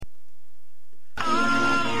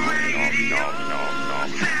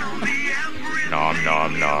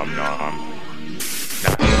nom nom nom.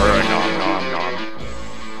 Nom nom nom.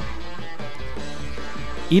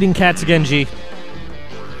 Eating cats again, G.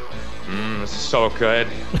 This is so good.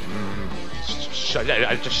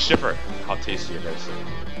 I just shiver how tasty it is.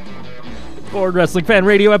 Board Wrestling Fan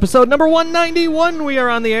Radio episode number 191. We are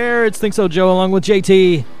on the air. It's Think So Joe along with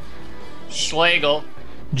JT. Schlegel.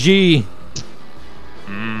 G.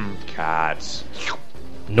 Cats.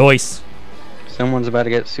 Noise. Someone's about to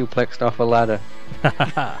get suplexed off a ladder.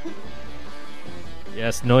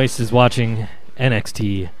 Yes, Noise is watching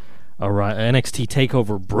NXT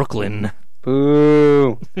TakeOver Brooklyn.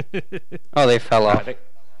 Boo! Oh, they fell off.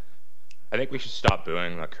 I think we should stop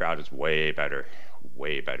booing. The crowd is way better.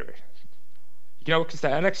 Way better. You know, because the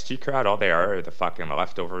NXT crowd, all they are the fucking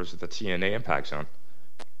leftovers of the TNA Impact Zone.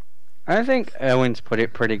 I think Owens put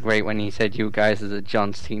it pretty great when he said you guys are the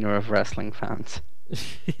John Cena of wrestling fans.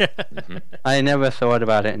 Yeah. Mm-hmm. I never thought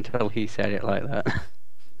about it until he said it like that.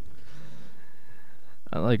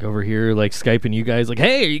 I like over here, like Skyping you guys, like,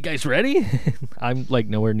 hey, are you guys ready? I'm like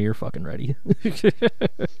nowhere near fucking ready.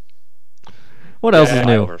 What else is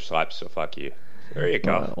new? I overslept, so fuck you. There you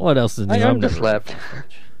go. What else is new? I I'm never- underslept.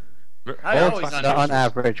 I always On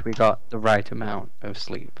average, we got the right amount of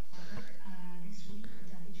sleep.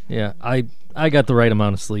 Yeah, I got the right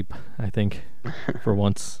amount of sleep, I think, for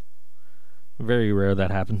once. Very rare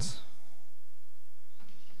that happens.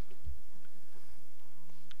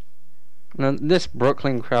 Now, this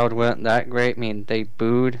Brooklyn crowd weren't that great. I mean, they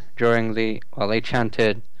booed during they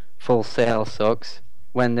chanted "Full Sail sucks"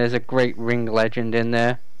 when there's a great ring legend in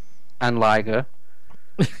there, and Liger.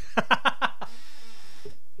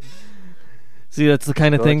 See, that's the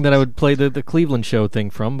kind of thing that I would play the Cleveland show thing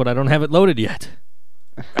from, but I don't have it loaded yet.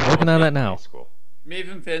 Working on that now. Cool.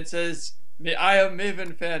 Maven Fan says, I am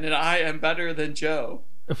Maven Fan and I am better than Joe.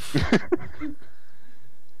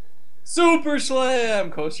 Super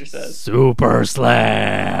Slam, Coaster says. Super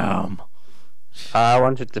Slam! I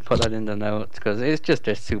wanted to put that in the notes because it's just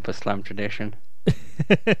a Super Slam tradition.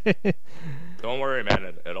 Don't worry,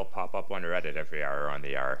 man. It'll pop up on Reddit every hour on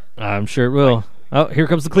the hour. I'm sure it will. Oh, here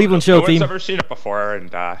comes the Cleveland show no theme. one's ever seen it before,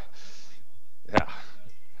 and yeah.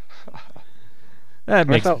 That I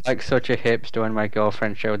makes felt like such a hipster when my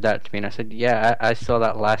girlfriend showed that to me, and I said, "Yeah, I saw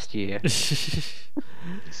that last year."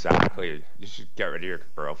 Exactly. You should get rid of your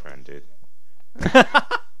girlfriend, dude.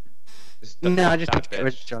 No, I just need to get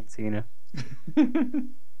rid of John Cena.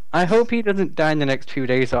 I hope he doesn't die in the next few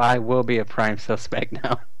days, or I will be a prime suspect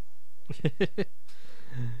now.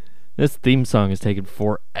 This theme song is taking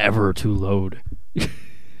forever to load.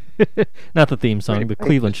 Not the theme song, the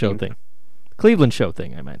Cleveland show thing. Cleveland show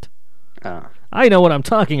thing, I meant. Oh. I know what I'm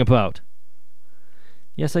talking about.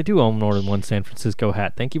 Yes, I do own more than one San Francisco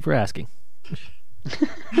hat. Thank you for asking.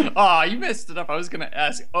 Aw, you messed it up. I was gonna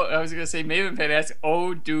ask. Oh, I was gonna say Maven Fan asked.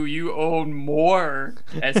 Oh, do you own more?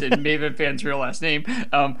 As in Maven Fan's real last name.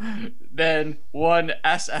 Than one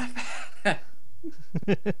SF.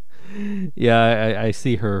 Yeah, I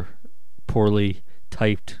see her poorly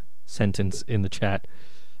typed sentence in the chat.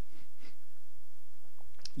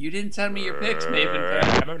 You didn't send me your pics, Maven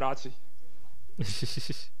Fan. Grammar Nazi.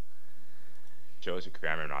 Joe's a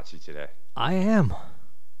grammar Nazi today. I am.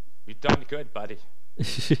 You've done good, buddy.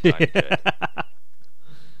 You've done good.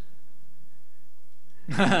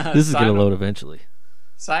 This is going to load eventually.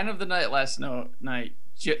 Sign of the night last night.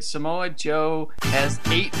 Samoa Joe has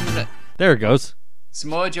 8. There it goes.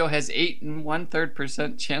 Samoa Joe has 8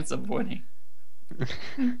 1/3% chance of winning.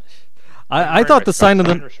 I thought the sign of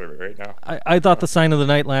the right now. I thought the sign of the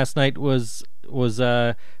night last night was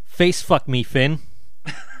face fuck me, Finn.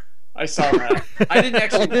 I saw that. I didn't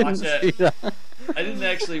actually watch see it. that. I didn't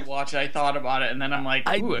actually watch it. I thought about it, and then I'm like,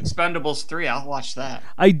 ooh, Expendables 3, I'll watch that.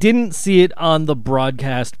 I didn't see it on the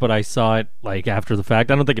broadcast, but I saw it like after the fact.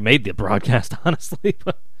 I don't think it made the broadcast, honestly,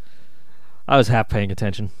 but I was half paying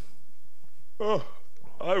attention. Oh,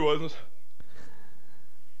 I wasn't.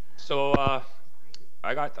 So,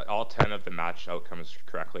 I got all 10 of the match outcomes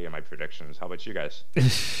correctly in my predictions. How about you guys?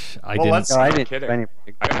 I Well, didn't. let's- No, I I'm didn't kidding. do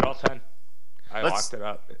anything. I got all 10. I Let's- locked it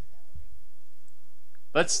up.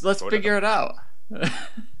 Let's figure it out.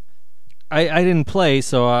 I didn't play,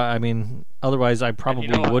 so I mean, otherwise I probably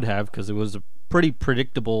know what? would have because it was a pretty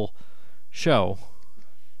predictable show.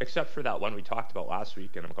 Except for that one we talked about last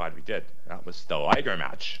week, and I'm glad we did. That was the Liger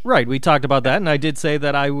match. Right, we talked about that, and I did say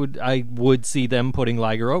that I would see them putting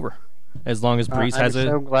Liger over, as long as Breeze I'm has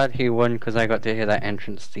so glad he won because I got to hear that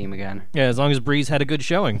entrance theme again. yeah, as long as Breeze had a good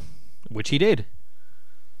showing, which he did.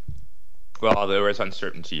 Well, there was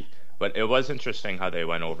uncertainty, but it was interesting how they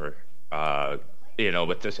went over.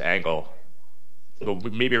 With this angle well,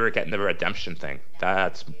 maybe we're getting the redemption thing.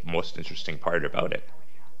 That's the most interesting part about it.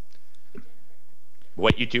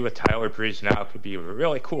 What you do with Tyler Breeze now could be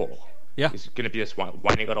really cool. Yeah. He's going to be this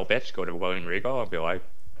whiny little bitch, go to William Regal and be like,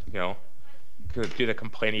 could do the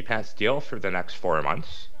complainy pants deal for the next 4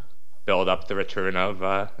 months. Build up the return of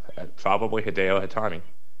probably Hideo Hitami.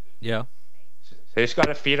 Yeah. They just got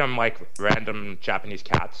to feed him like random Japanese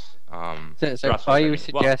cats. So are you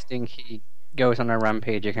suggesting he goes on a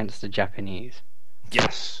rampage against the Japanese?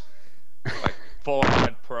 Yes. Like full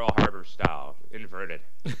on Pearl Harbor style, inverted.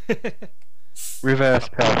 Reverse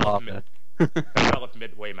Pearl Harbor. Battle of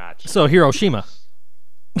Midway match. So Hiroshima.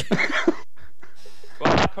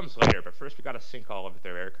 Well, that comes later, but first we got to sink all of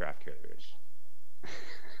their aircraft carriers.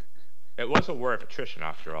 It was a war of attrition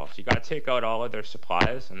after all. So you got to take out all of their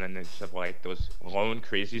supplies, and then they just have like those lone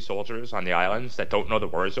crazy soldiers on the islands that don't know the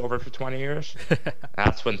war's over for 20 years.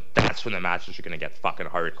 That's when the matches are gonna get fucking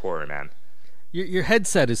hardcore, man. Your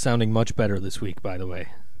headset is sounding much better this week, by the way.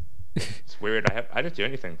 It's weird. I didn't do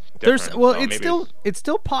anything different. It's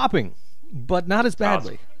still popping, but not as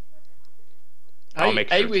badly. I'll make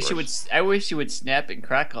sure I wish you would snap and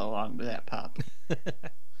crackle along with that pop.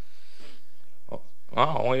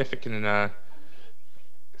 Well, only if it can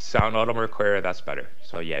sound a little more clear, that's better.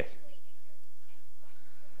 So, yay.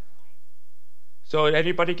 So, did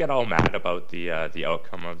anybody get all mad about the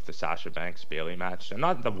outcome of the Sasha Banks Bayley match? And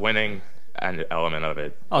not the winning element of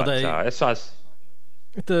it. Oh, but, it saw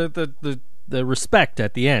the respect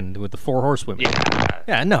at the end with the 4 horsewomen.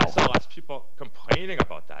 Yeah, no. I saw lots of people complaining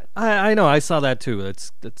about that. I know, I saw that too.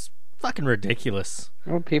 That's fucking ridiculous.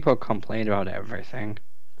 Well, people complain about everything.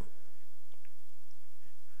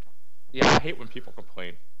 Yeah, I hate when people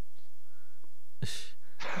complain.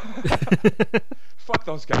 Fuck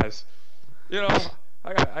those guys. I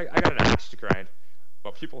got an axe to grind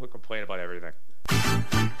about people who complain about everything.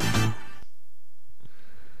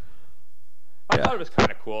 I thought it was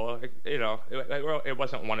kind of cool. It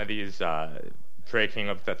wasn't one of these breaking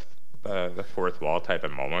of the fourth wall type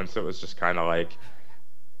of moments. It was just kind of like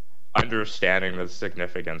understanding the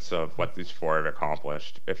significance of what these 4 have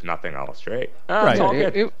accomplished, if nothing else, right? Right. It's all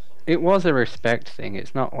good. It was a respect thing.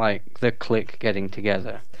 It's not like the clique getting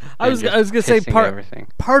together. I was gonna say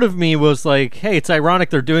everything. Part of me was like, hey, it's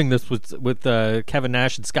ironic they're doing this with Kevin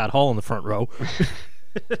Nash and Scott Hall in the front row.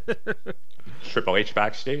 Triple H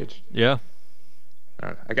backstage. Yeah.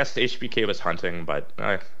 I guess the HBK was hunting, but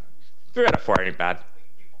 3 out of 4 ain't bad.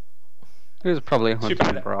 It was probably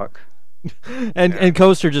hunting Brock. And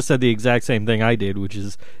Coaster just said the exact same thing I did, which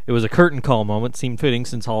is it was a curtain call moment. Seemed fitting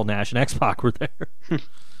since Hall, Nash, and X-Pac were there.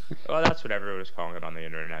 Well, that's what everyone was calling it on the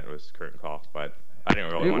internet. It was curtain call, but I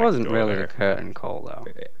didn't really. It wasn't really a curtain call, though.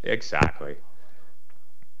 Exactly.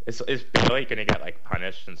 Is Bayley gonna get like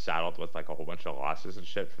punished and saddled with like a whole bunch of losses and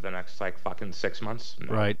shit for the next like fucking 6 months?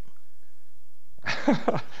 No. Right.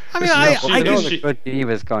 I mean, the good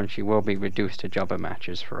diva's gone. She will be reduced to jobber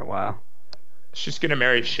matches for a while. She's gonna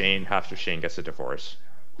marry Shane after Shane gets a divorce.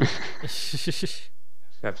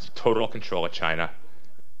 Have total control of China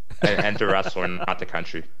and the wrestler, not the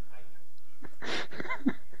country.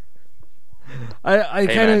 I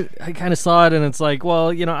kind of saw it, and it's like, well,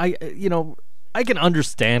 I can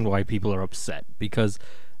understand why people are upset because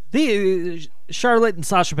the Charlotte and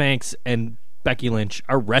Sasha Banks and Becky Lynch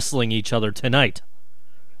are wrestling each other tonight.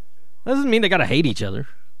 That doesn't mean they gotta hate each other.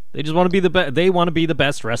 They just want to be they want to be the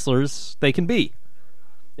best wrestlers they can be.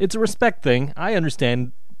 It's a respect thing. I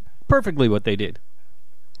understand perfectly what they did.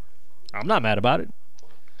 I'm not mad about it.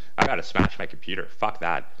 I gotta smash my computer. Fuck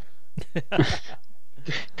that.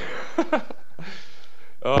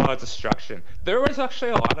 Oh, destruction. There was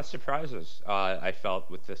actually a lot of surprises I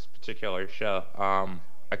felt with this particular show.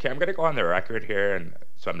 Okay, I'm gonna go on the record here, and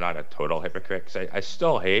so I'm not a total hypocrite, because I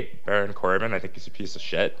still hate Baron Corbin. I think he's a piece of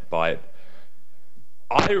shit, but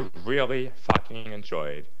I really fucking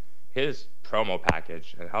enjoyed his promo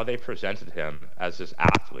package and how they presented him as this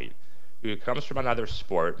athlete who comes from another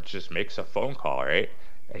sport, just makes a phone call, right?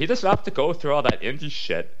 He doesn't have to go through all that indie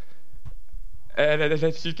shit, and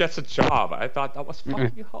then he gets a job. I thought that was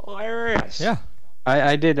fucking hilarious. Yeah.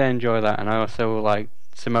 I did enjoy that, and I also like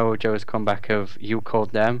Samoa Joe's comeback of "You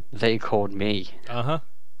called them, they called me."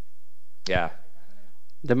 Yeah.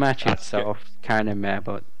 The match itself kind of meh,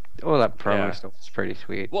 but all that promo stuff was pretty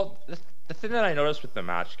sweet. Well, the thing that I noticed with the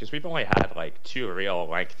match, because we've only had like 2 real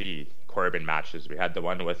lengthy Corbin matches. We had the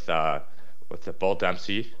one with the Bull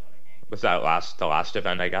Dempsey. Was that the last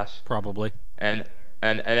event, I guess? Probably. And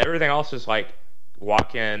everything else is like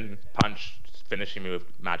walk in, punch, finishing move,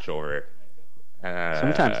 match over.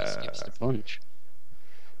 Sometimes he skips the punch.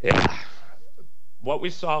 Yeah. what we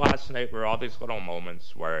saw last night were all these little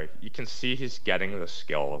moments where you can see he's getting the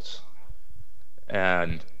skills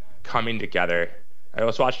and coming together. I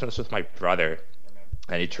was watching this with my brother,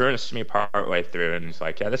 and he turns to me partway through, and he's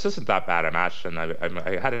like, "Yeah, this isn't that bad a match." And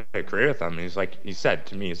I had to agree with him. And he said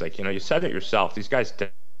to me, he's like, you said it yourself. These guys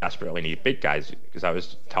desperately need big guys, because I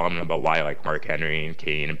was telling him about why like Mark Henry and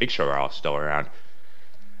Kane and Big Show are all still around,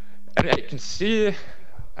 and I can see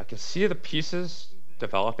the pieces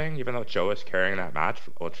developing, even though Joe was carrying that match,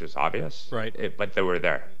 which is obvious. Right. But they were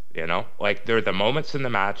there, Like, there are the moments in the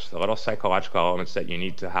match, the little psychological elements that you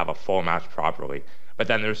need to have a full match properly. But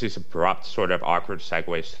then there's these abrupt, sort of awkward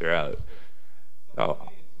segues throughout. So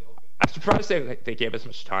I'm surprised they gave us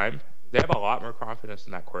much time. They have a lot more confidence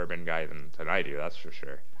in that Corbin guy than I do, that's for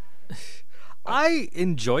sure. I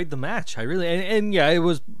enjoyed the match. I really and yeah, it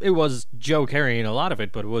was Joe carrying a lot of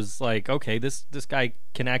it, but it was like, okay, this guy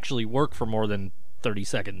can actually work for more than 30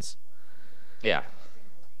 seconds. Yeah.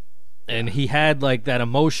 And he had like that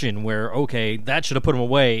emotion where, okay, that should have put him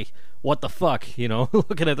away. What the fuck,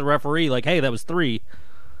 looking at the referee like, hey, that was 3.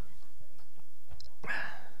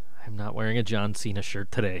 I'm not wearing a John Cena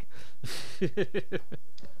shirt today.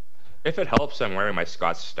 If it helps, I'm wearing my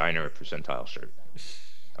Scott Steiner percentile shirt.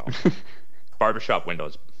 Oh. Barbershop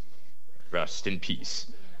windows. Rest in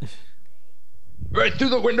peace. Right through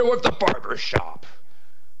the window of the barbershop.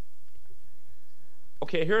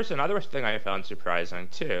 Okay, here's another thing I found surprising,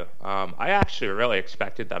 too. I actually really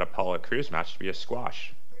expected that Apollo Crews match to be a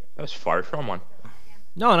squash. That was far from one.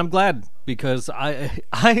 No, and I'm glad, because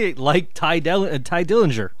I like Ty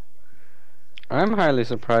Dillinger. I'm highly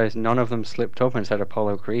surprised none of them slipped up and said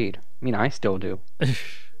Apollo Creed. I mean, I still do.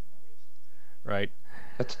 Right.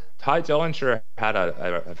 Ty Dillinger had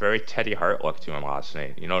a very Teddy Hart look to him last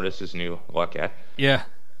night. You notice his new look, eh? Yeah.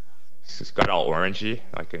 He's got all orangey,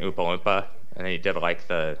 like an Oompa Loompa. And then he did like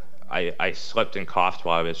I slipped and coughed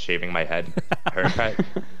while I was shaving my head haircut.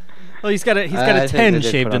 Well, he's got a 10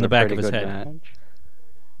 shaved in the back of his head. Match.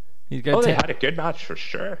 He's got they had a good match for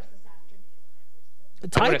sure.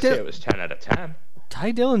 I wouldn't say it was 10 out of 10.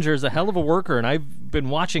 Ty Dillinger is a hell of a worker, and I've been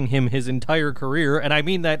watching him his entire career, and I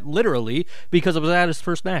mean that literally, because I was at his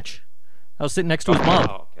first match. I was sitting next to his mom.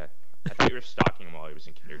 Oh, okay. I thought you were stalking him while he was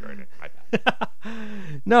in kindergarten. My bad.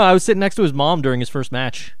 No, I was sitting next to his mom during his first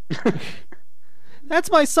match. That's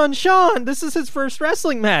my son Sean. This is his first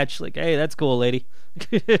wrestling match. Like, hey, that's cool, lady.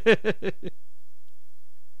 And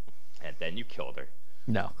then you killed her.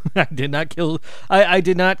 No, I did not kill. I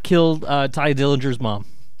did not kill Ty Dillinger's mom.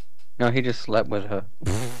 No, he just slept with her.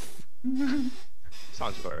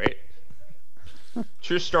 Sounds about right.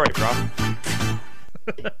 True story, bro.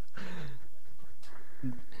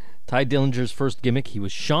 Ty Dillinger's first gimmick, he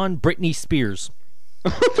was Sean Britney Spears.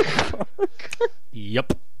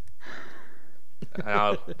 Yep.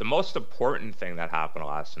 Now, the most important thing that happened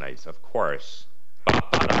last night, of course.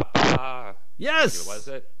 Yes. Who was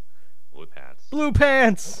it? Blue Pants. Blue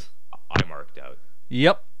Pants. I marked out.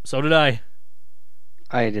 Yep. So did I.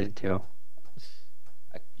 I did too.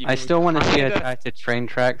 I still want to see her tie to train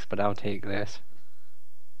tracks, but I'll take this.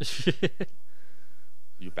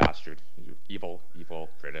 You bastard. You evil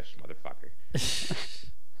British motherfucker.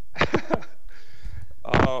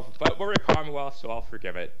 But we're a Commonwealth, so I'll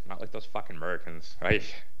forgive it. Not like those fucking Americans. I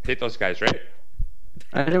hate those guys, right?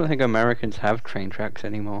 I don't think Americans have train tracks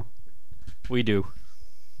anymore. We do.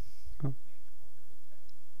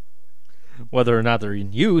 Whether or not they're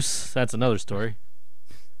in use, that's another story.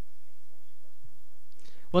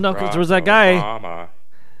 Well, no, because there was that guy. Obama.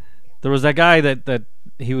 There was that guy that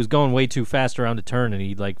he was going way too fast around a turn, and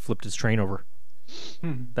he like flipped his train over.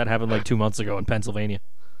 That happened like 2 months ago in Pennsylvania.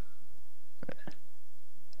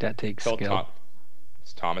 That takes skill.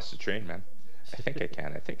 It's Thomas the Train Man. I think I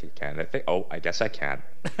can. Oh, I guess I can.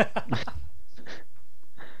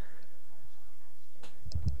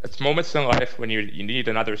 It's moments in life when you need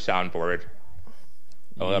another soundboard.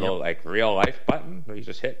 A little like real life button where you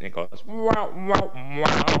just hit and it goes wow wow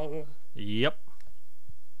wow. Yep.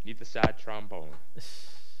 Need the sad trombone.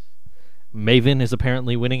 Maven is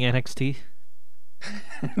apparently winning NXT.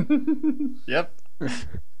 Yep.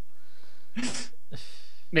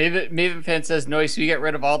 Maven fan says, "Noise, we get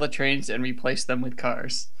rid of all the trains and replace them with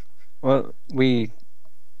cars." Well, we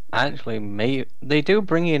actually they do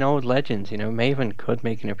bring in old legends. Maven could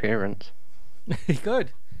make an appearance. He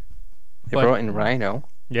could. They brought in Rhino.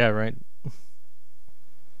 Yeah, right.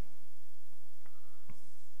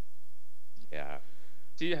 Yeah.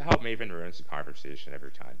 See how Maven ruins the conversation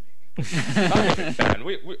every time. Not a fan.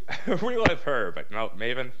 We love her, but no,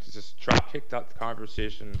 Maven just drop kicked out the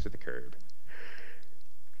conversation to the curb.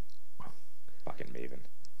 Fucking Maven.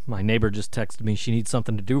 My neighbor just texted me she needs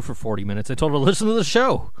something to do for 40 minutes. I told her to listen to the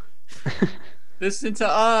show. Listen to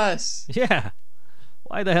us. Yeah.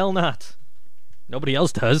 Why the hell not? Nobody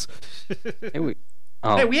else does. Hey, we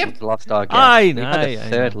we have- lost our guest. I We had a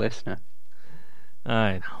third know. listener.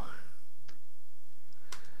 I know.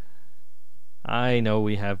 I know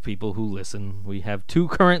we have people who listen. We have 2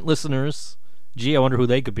 current listeners. Gee, I wonder who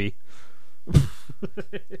they could be.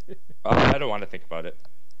 I don't want to think about it.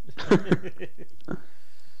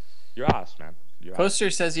 You asked, man. You asked. Poster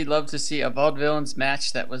says he'd love to see a Vaudevillains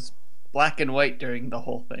match that was black and white during the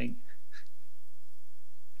whole thing.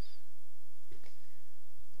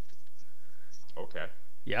 Okay.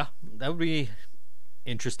 Yeah, that would be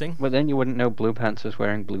interesting. But then you wouldn't know Blue Pants was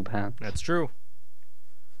wearing blue pants. That's true.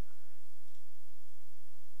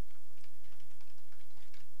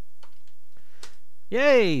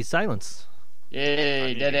 Yay, silence.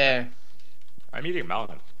 Yay, dead air. I'm eating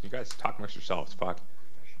melon. You guys talk amongst yourselves. Fuck.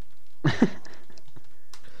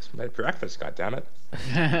 It's my breakfast. God damn it.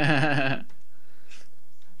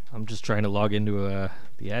 I'm just trying to log into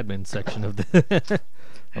the admin section of the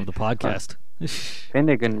of the podcast.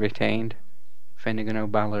 Finnegan retained. Finnegan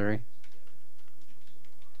O'Ballery.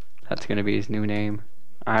 That's going to be his new name.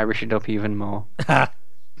 Irish it up even more.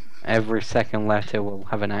 Every second letter will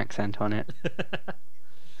have an accent on it.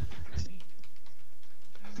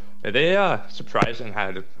 They surprising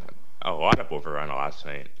had a lot of overrun last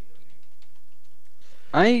night.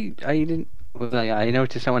 I didn't. Well, I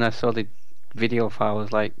noticed that when I saw the video file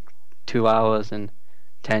was like 2 hours and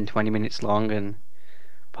 10-20 minutes long, and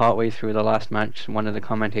partway through the last match, one of the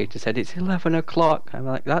commentators said it's 11 o'clock. I'm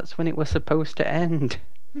like, that's when it was supposed to end.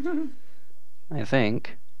 I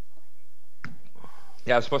think.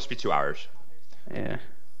 Yeah, it's supposed to be 2 hours. Yeah.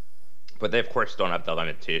 But they, of course, don't have the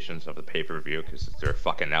limitations of the pay-per-view because it's their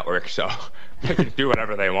fucking network, so they can do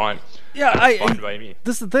whatever they want. Yeah, That's fine by me.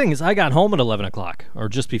 This is the thing is I got home at 11 o'clock, or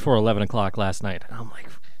just before 11 o'clock last night. And I'm like,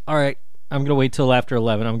 all right, I'm going to wait till after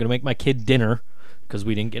 11. I'm going to make my kid dinner because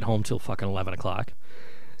we didn't get home till fucking 11 o'clock.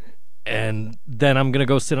 And then I'm going to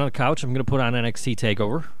go sit on a couch. I'm going to put on NXT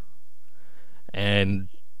TakeOver and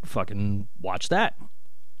fucking watch that.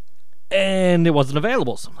 And it wasn't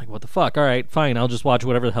available. So I'm like, what the fuck? All right, fine. I'll just watch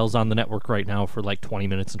whatever the hell's on the network right now for like 20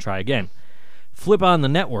 minutes and try again. Flip on the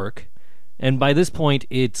network, and by this point,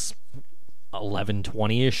 it's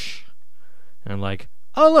 11:20-ish. And I'm like,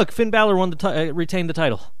 oh, look, Finn Balor won retained the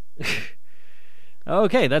title.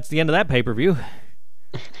 Okay, that's the end of that pay-per-view.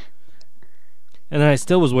 And then I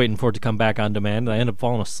still was waiting for it to come back on demand. I ended up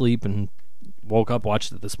falling asleep and woke up,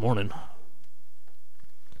 watched it this morning.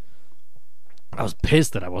 I was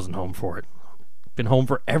pissed that I wasn't home for it. Been home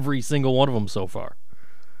for every single one of them so far.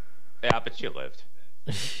 Yeah, but you lived.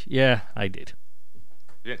 Yeah, I did.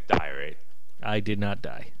 You didn't die, right? I did not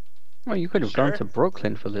die. Well, you could have Sure. gone to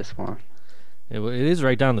Brooklyn for this one. It is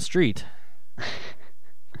right down the street.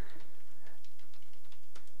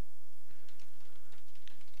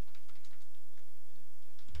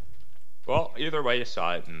 Well, either way, you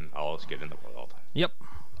saw it, and all is good in the world. Yep.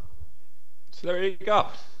 So there you go.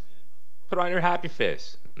 Put on your happy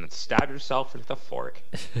face and then stab yourself with a fork.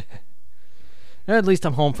 At least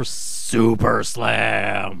I'm home for Super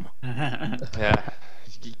Slam. Yeah.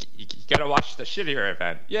 You gotta watch the shittier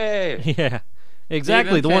event. Yay! Yeah,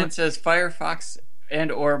 exactly. David The Fan one. says Firefox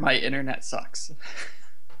and or my internet sucks.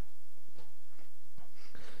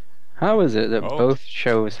 How is it that Oh. both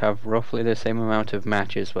shows have roughly the same amount of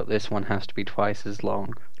matches, but this one has to be twice as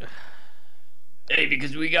long? Hey,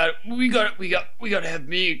 because we got to have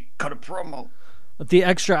me cut a promo. The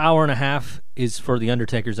extra hour and a half is for the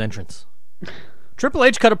Undertaker's entrance. Triple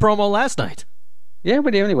H cut a promo last night. Yeah,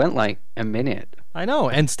 but he only went like a minute. I know,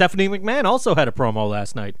 and Stephanie McMahon also had a promo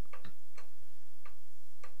last night.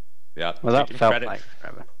 Yeah. Well, that taking felt credit. like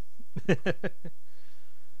forever.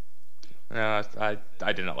 No, I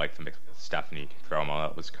didn't like the Stephanie promo.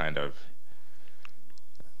 That was kind of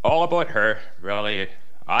all about her. Really,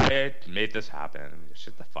 I made this happen.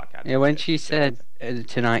 Shut the fuck out of Yeah, when she said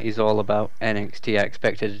tonight is all about NXT, I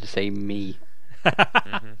expected her to say me.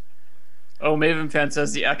 Oh, Maven Fan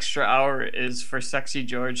says the extra hour is for Sexy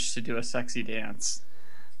George to do a sexy dance.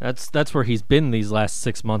 That's where he's been these last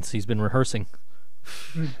 6 months. He's been rehearsing.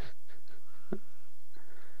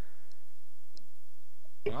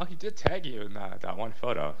 Well, he did tag you in that one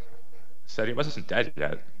photo. Said he wasn't dead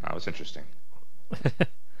yet. That was interesting.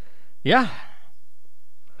 Yeah.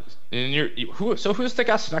 And who's the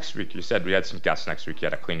guest next week? You said we had some guests next week. You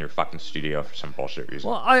had to clean your fucking studio for some bullshit reason.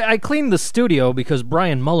 Well, I cleaned the studio because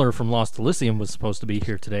Brian Muller from Lost Elysium was supposed to be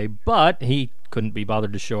here today, but he couldn't be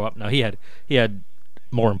bothered to show up. Now he had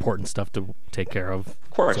more important stuff to take care of. Of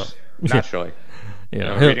course, So- naturally. You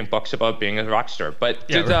know, reading books about being a rock star. But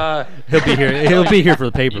did, he'll be here. He'll be here for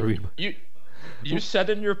the pay-per-view. You said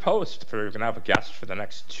in your post that we were going to have a guest for the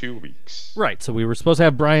next 2 weeks. Right, so we were supposed to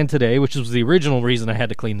have Brian today, which was the original reason I had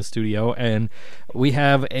to clean the studio, and we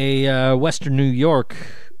have a Western New York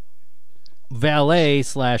valet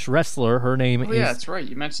 / wrestler. Her name is... yeah, that's right.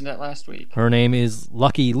 You mentioned that last week. Her name is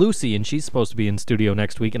Lucky Lucy, and she's supposed to be in studio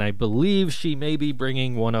next week, and I believe she may be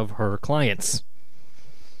bringing one of her clients.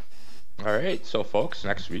 All right, so folks,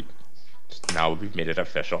 next week, now we've made it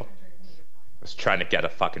official. I was trying to get a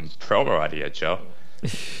fucking promo idea, Joe.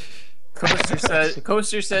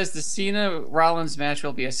 Coaster says the Cena Rollins match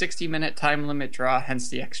will be a 60-minute time limit draw, hence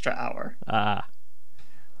the extra hour.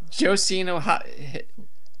 Joe Cena.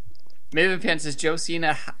 Maven Fan says Joe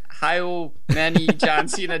Cena. How many John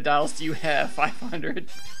Cena dolls do you have?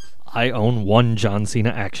 500. I own one John Cena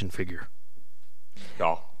action figure.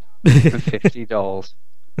 Doll. 50 dolls.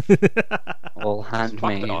 All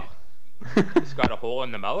handmade. He's got a hole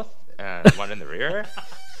in the mouth and one in the rear.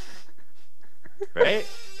 Right?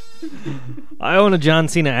 I own a John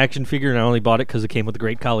Cena action figure, and I only bought it because it came with the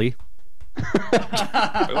Great Khali.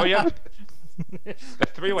 Oh, yeah. The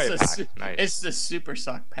three-way pack. Nice. It's the Super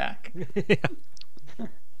Suck pack. Yeah.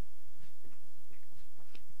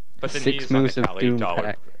 But the 6 knees on moves the of Khali Doom dollar.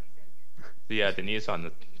 pack. The knees on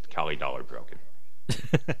the Khali dollar broken.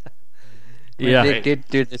 Yeah. They did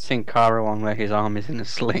do the Sin Cara one where his arm is in a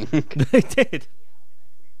sling. They did.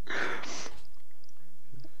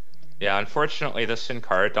 Yeah, unfortunately, this Sin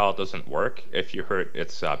Cara doll doesn't work if you hurt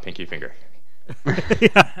its pinky finger.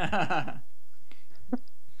 Yeah.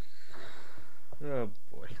 Oh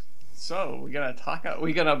boy. So we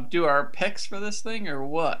gonna do our picks for this thing or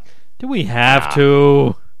what? Do we have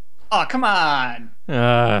to? Oh, come on!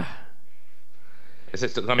 Is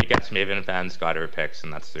it? Let me guess. Maven Fan's got her picks,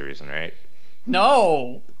 and that's the reason, right?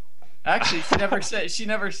 No, actually, she never said. She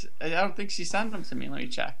never. I don't think she sent them to me. Let me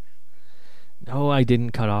check. No, I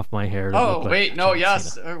didn't cut off my hair. Oh wait, no,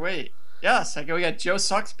 yes, or wait, yes. We got Joe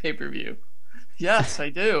Sucks pay-per-view. Yes, I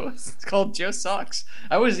do. It's called Joe Sucks.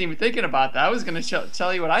 I wasn't even thinking about that. I was going to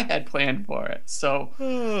tell you what I had planned for it. So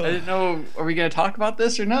I didn't know. Are we going to talk about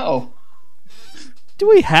this or no? Do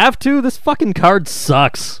we have to? This fucking card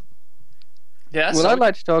sucks. Yeah. Well, I'd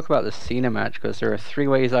like to talk about the Cena match because there are 3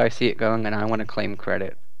 ways I see it going, and I want to claim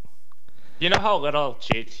credit. You know how little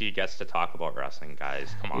JT gets to talk about wrestling,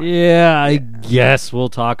 guys? Come on. Yeah, I guess we'll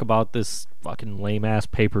talk about this fucking lame-ass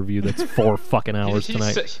pay-per-view that's 4 fucking hours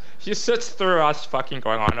tonight. He sits through us fucking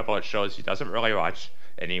going on about shows he doesn't really watch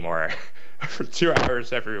anymore for 2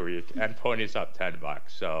 hours every week and ponies up $10.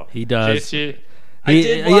 So he does. JT,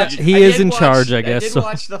 He is in charge, I guess. I did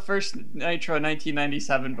watch the first Nitro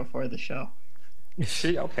 1997 before the show.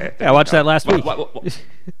 Okay. Yeah, I watched that last week.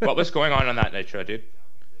 What was going on that Nitro, dude?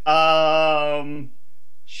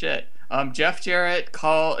 Shit. Jeff Jarrett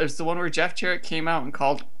called. It was the one where Jeff Jarrett came out and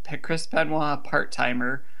called Chris Benoit a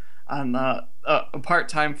part-timer on the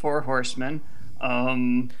part-time 4 Horsemen.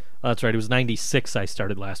 That's right. It was 96. I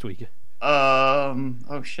started last week.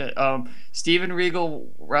 Oh shit. Steven Regal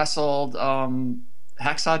wrestled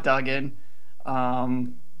Hacksaw Duggan.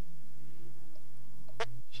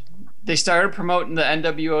 They started promoting the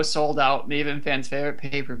NWO Sold Out, Maven Fan's favorite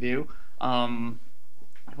pay-per-view.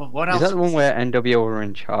 What else? Is that the one where NWO were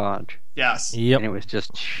in charge? Yes. Yep. And it was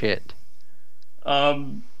just shit.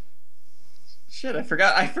 Shit, I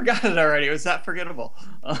forgot it already. It was that forgettable.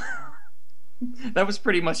 That was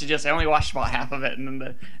pretty much just. I only watched about half of it,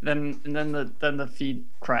 and then the feed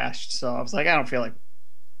crashed. So I was like, I don't feel like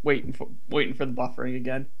waiting for the buffering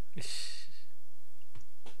again.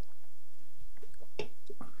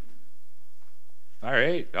 All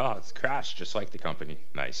right. Oh, it's crashed just like the company.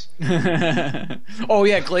 Nice. Oh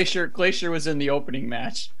yeah, Glacier was in the opening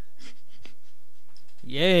match.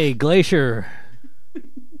 Yay, Glacier.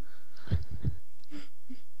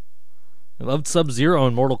 I loved Sub-Zero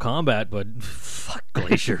in Mortal Kombat, but fuck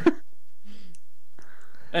Glacier.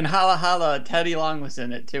 And Holla Holla, Teddy Long was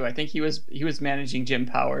in it too. I think he was managing Jim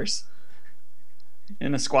Powers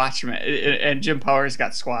in a squash match, and Jim Powers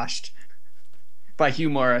got squashed by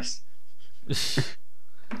Hugh Morris. Is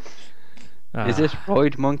this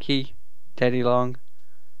Void Monkey Teddy Long?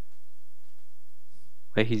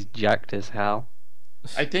 Where he's jacked as hell?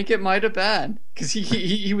 I think it might have been because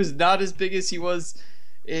he was not as big as he was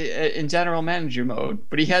in general manager mode,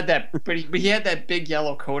 but he had that big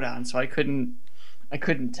yellow coat on, so I couldn't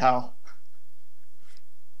tell.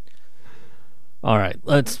 All right,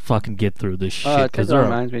 let's fucking get through this shit. That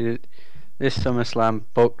reminds me that this SummerSlam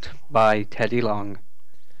booked by Teddy Long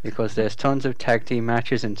because there's tons of tag team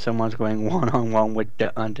matches and someone's going one-on-one with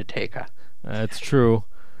The Undertaker. That's true.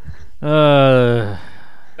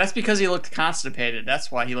 That's because he looked constipated.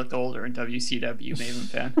 That's why he looked older in WCW, Maven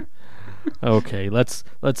fan. Okay, let's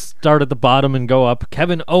start at the bottom and go up.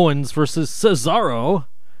 Kevin Owens versus Cesaro.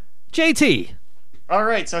 JT. All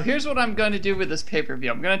right, so here's what I'm going to do with this pay-per-view.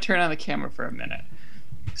 I'm going to turn on the camera for a minute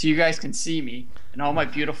so you guys can see me in all my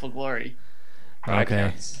beautiful glory.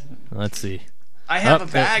 Okay, let's see. I have a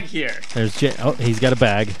bag here. There's he's got a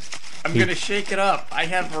bag. I'm going to shake it up. I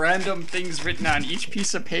have random things written on each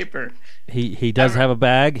piece of paper. He does have a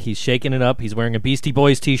bag. He's shaking it up. He's wearing a Beastie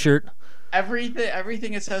Boys t-shirt.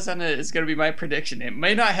 Everything it says on it is going to be my prediction. It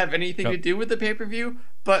may not have anything to do with the pay-per-view,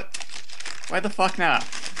 but why the fuck not?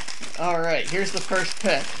 All right, here's the first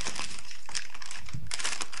pick.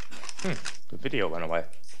 The video went away.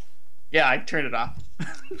 Yeah, I turned it off.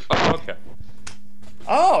 Oh, okay.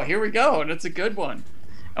 Oh, here we go, and it's a good one.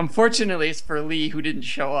 Unfortunately, it's for Lee, who didn't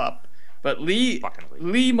show up. But Lee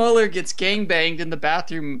Muller gets gangbanged in the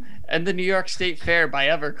bathroom at the New York State Fair by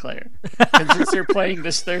Everclear. Since they're playing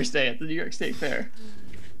this Thursday at the New York State Fair.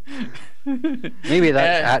 Maybe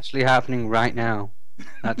that's actually happening right now.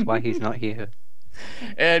 That's why he's not here.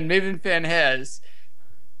 And Maven Fan has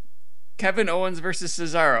Kevin Owens versus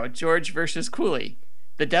Cesaro, George versus Cooley.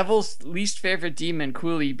 The Devil's least favorite demon,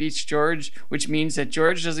 Cooley, beats George, which means that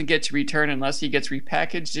George doesn't get to return unless he gets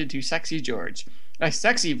repackaged into Sexy George, a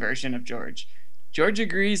sexy version of George. George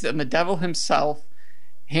agrees, and the Devil himself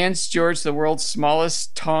hands George the world's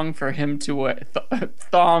smallest thong for him to wear.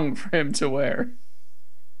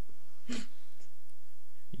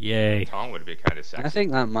 Yay. Thong would be kind of sexy. I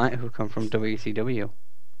think that might have come from WCW.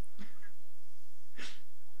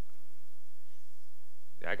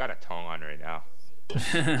 Yeah, I got a tongue on right now.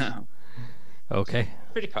 Okay.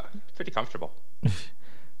 Pretty comfortable. All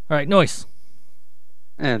right, Noise.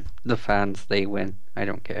 The fans, they win. I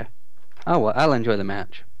don't care. Oh, well, I'll enjoy the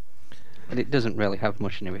match. But it doesn't really have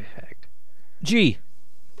much of an effect. G.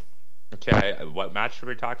 Okay, what match are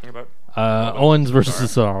we talking about? Owens versus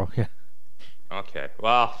Cesaro. Yeah. Okay,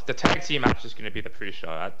 well, the tag team match is going to be the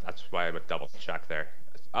pre-show. That's why I would double check there.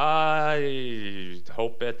 I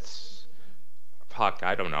hope it's... Fuck,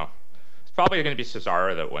 I don't know. It's probably going to be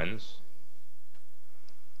Cesaro that wins.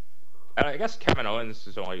 And I guess Kevin Owens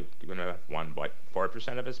is only going to have won,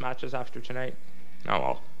 4% of his matches after tonight? Oh,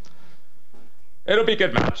 well. It'll be a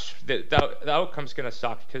good match. The outcome's going to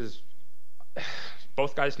suck because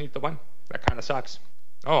both guys need the win. That kind of sucks.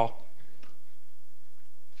 Oh, well.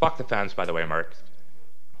 Fuck the fans, by the way, Mark.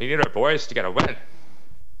 We need our boys to get a win.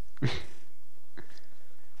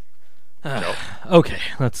 No. Okay,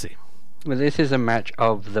 let's see. Well, this is a match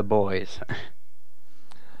of the boys.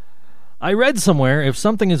 I read somewhere, if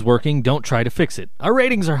something is working, don't try to fix it. Our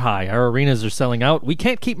ratings are high, our arenas are selling out, we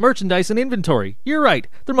can't keep merchandise in inventory. You're right,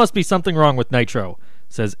 there must be something wrong with Nitro,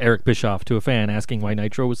 says Eric Bischoff to a fan asking why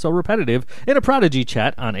Nitro was so repetitive in a Prodigy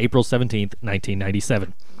chat on April 17th,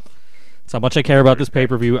 1997. That's how much I care about this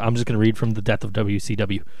pay-per-view. I'm just going to read from the Death of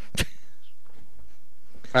WCW.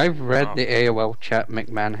 I've read the AOL chat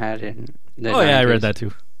McMahon had in the 90s. Yeah, I read that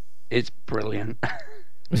too. It's brilliant.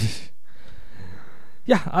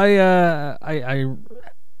 Yeah,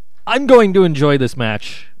 I'm going to enjoy this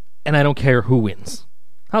match, and I don't care who wins.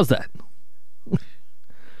 How's that?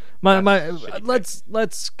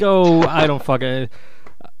 Let's go. I don't fucking.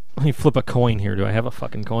 Let me flip a coin here. Do I have a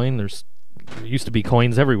fucking coin? There used to be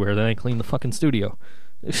coins everywhere. Then I cleaned the fucking studio.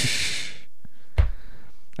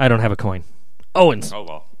 I don't have a coin. Owens. Oh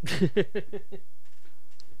well.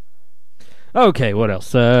 Okay, what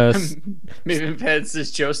else? Maven Fan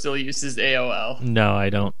says Joe still uses AOL. No, I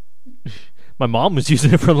don't. My mom was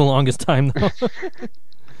using it for the longest time, though.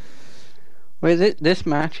 Wait, this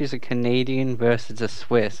match is a Canadian versus a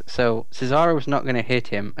Swiss, so Cesaro's not going to hit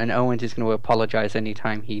him, and Owens is going to apologize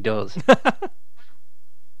anytime he does.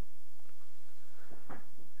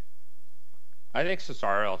 I think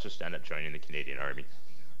Cesaro will just end up joining the Canadian Army.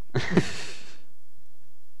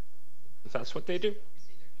 That's what they do.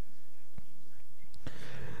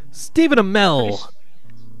 Stephen Amell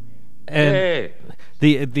and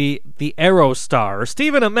the Arrow star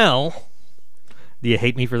Stephen Amell. Do you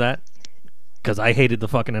hate me for that? Because I hated the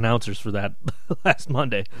fucking announcers for that last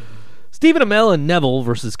Monday. Stephen Amell and Neville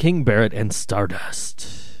versus King Barrett and Stardust.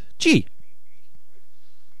 Gee.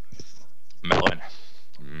 Melon.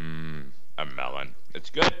 A melon. It's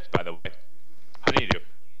good, by the way. Honeydew.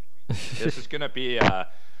 This is going to be the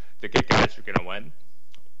good guys are going to win.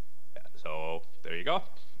 So, there you go.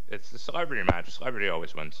 It's the celebrity match. Celebrity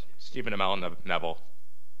always wins. Stephen Amell and Neville.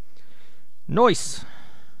 Noise.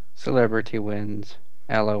 Celebrity wins.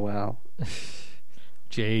 LOL.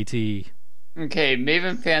 JT. Okay,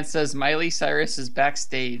 Maven fan says Miley Cyrus is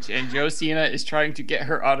backstage and Joe Cena is trying to get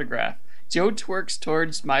her autograph. Joe twerks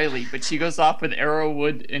towards Miley, but she goes off with Arrow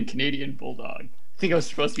Wood and Canadian Bulldog. I think it was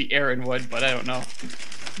supposed to be Aaron Wood, but I don't know.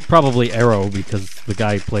 Probably Arrow because the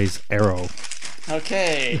guy plays Arrow.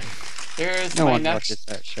 Okay, here's No my one next. watches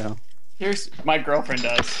that show. Here's my girlfriend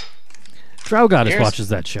does. Drow Goddess Here's- watches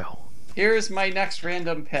that show. Here's my next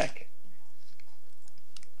random pick.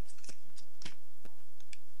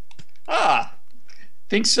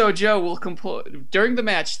 Think So Joe will during the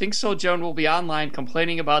match. Think So Joan will be online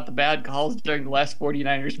complaining about the bad calls during the last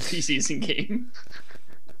 49ers preseason game.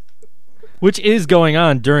 Which is going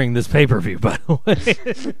on during this pay-per-view, by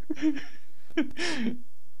the way.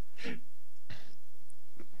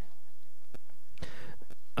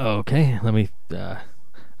 Okay, let me...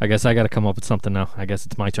 I guess I gotta come up with something now. I guess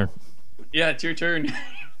it's my turn. Yeah, it's your turn.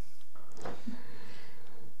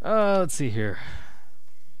 Let's see here.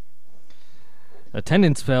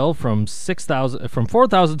 Attendance fell from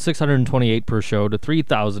 4,628 per show to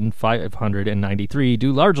 3,593,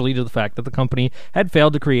 due largely to the fact that the company had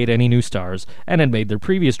failed to create any new stars and had made their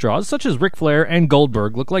previous draws, such as Ric Flair and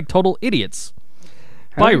Goldberg, look like total idiots.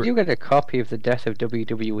 How did you get a copy of the Death of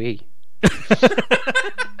WWE?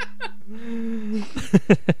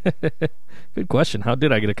 Good question. How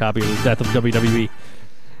did I get a copy of the Death of WWE?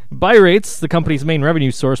 Buy rates, the company's main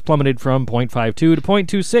revenue source, plummeted from 0.52 to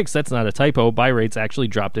 0.26. That's not a typo. Buy rates actually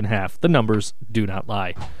dropped in half. The numbers do not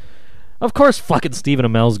lie. Of course, fucking Stephen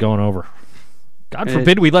Amell's going over. God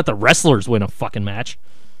forbid we let the wrestlers win a fucking match.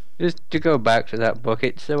 Just to go back to that book,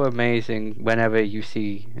 it's so amazing whenever you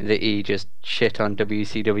see the E just shit on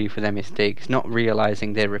WCW for their mistakes, not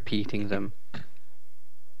realizing they're repeating them.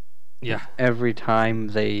 Yeah. Every time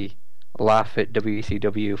they laugh at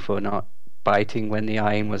WCW for not biting when the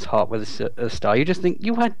iron was hot with a star, you just think,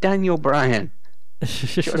 you had Daniel Bryan.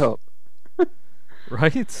 Shut up.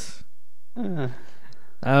 Right?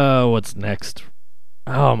 Oh, what's next?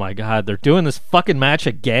 Oh my god, they're doing this fucking match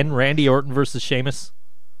again? Randy Orton versus Sheamus?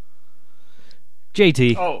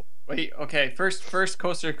 JT. Oh, wait, okay. First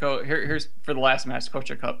Coaster Cup. Here's for the last match.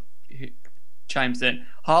 Coaster Cup chimes in.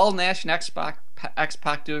 Hall, Nash, and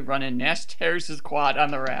X-Pac do a run in. Nash tears his quad on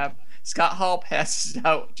the ramp. Scott Hall passes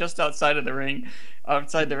out just outside the ring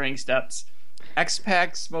steps.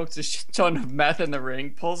 X-Pac smokes a shit ton of meth in the ring,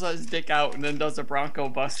 pulls his dick out, and then does a Bronco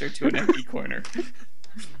Buster to an empty corner.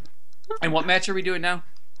 And what match are we doing now?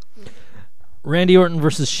 Randy Orton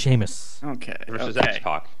versus Sheamus. Okay. Versus okay.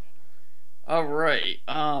 X-Pac. All right.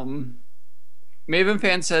 Maven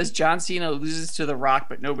fan says John Cena loses to The Rock,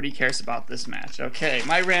 but nobody cares about this match. Okay,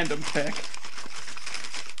 my random pick.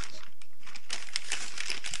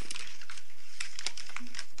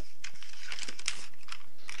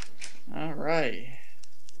 All right.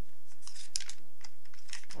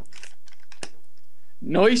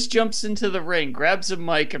 Noise jumps into the ring, grabs a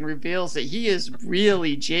mic, and reveals that he is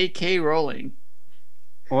really J.K. Rowling.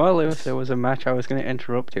 Well, if there was a match I was going to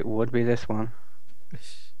interrupt, it would be this one.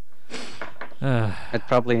 I'd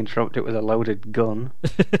probably interrupt it with a loaded gun.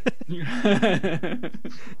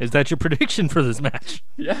 Is that your prediction for this match?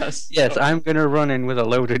 Yes. Yes, I'm going to run in with a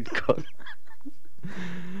loaded gun.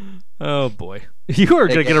 Oh boy. You are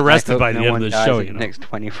going to get arrested by the end of this show, you know. Next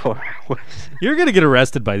 24 hours. You're going to get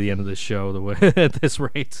arrested by the end of this show the way at this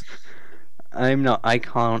rate. I'm not. I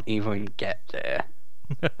can't even get there.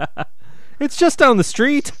 It's just down the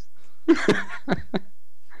street.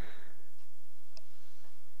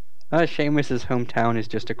 Sheamus's hometown is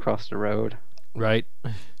just across the road. Right.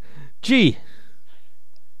 Gee.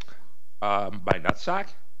 My nutsack?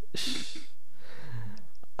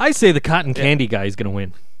 I say the cotton candy guy is going to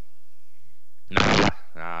win.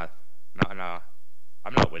 Nah.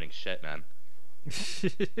 I'm not winning shit, man.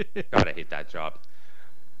 God, I hate that job.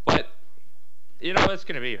 But, you know, it's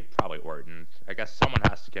going to be probably Orton. I guess someone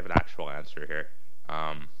has to give an actual answer here.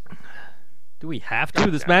 Do we have to?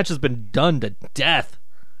 This match has been done to death.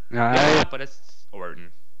 Yeah, but it's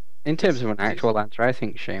Orton. In terms of an actual answer, I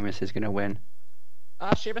think Sheamus is going to win.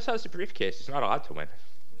 Sheamus has the briefcase. He's not allowed to win.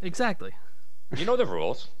 Exactly. You know the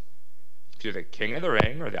rules. If you're the king of the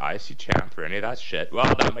ring or the IC champ or any of that shit, well,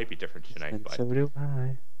 that might be different tonight, And but so do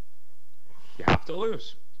I. you have to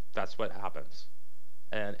lose. That's what happens.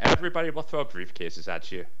 And everybody will throw briefcases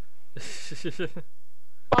at you.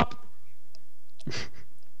 Pop!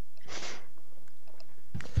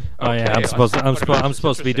 Oh yeah, Okay, I'm supposed to be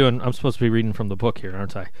interesting. I'm supposed to be reading from the book here,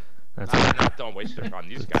 aren't I? That's Don't waste it on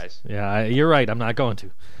these guys. yeah, you're right. I'm not going to.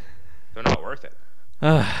 They're not worth it.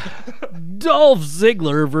 Dolph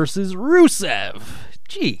Ziggler versus Rusev.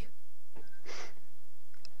 Gee.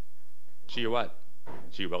 Gee what?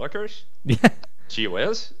 Gee Willikers? Yeah. Gee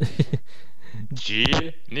whiz?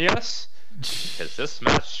 Genius? Because this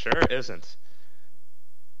match sure isn't.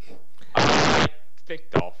 I think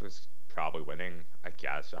Dolph is probably winning, I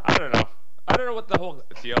guess. I don't know. I don't know what the whole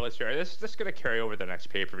deal is here. This is just going to carry over the next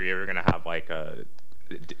pay-per-view. We're going to have like a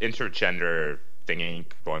intergender thingy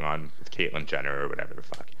going on with Caitlyn Jenner or whatever the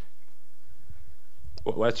fuck.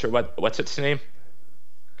 What's its name?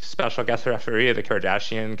 Special guest referee, the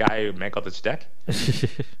Kardashian guy who mangled his dick?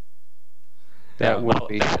 That would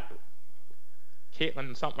be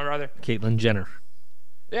Caitlyn something or other. Caitlyn Jenner.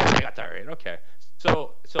 Yeah, I got that right. Okay,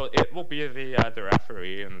 so it will be the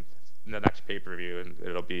referee in the next pay per view, and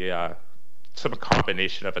it'll be some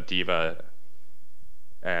combination of a diva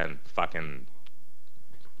and fucking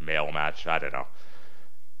male match. I don't know.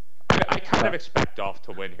 I kind of expect Dolph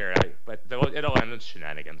to win here, but it'll end in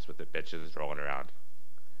shenanigans with the bitches rolling around.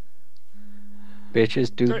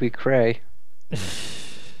 bitches do be cray.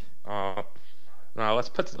 No, let's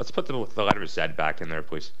put the letter Z back in there,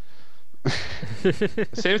 please.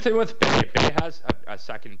 Same thing with Bay. Bay has a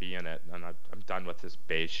second B in it, and I'm done with this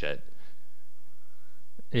Bay shit.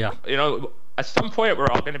 Yeah. You know, at some point we're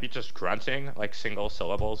all going to be just grunting like single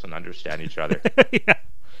syllables and understand each other. Yeah.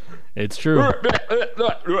 It's true.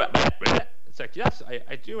 It's like, yes,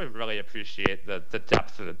 I do really appreciate the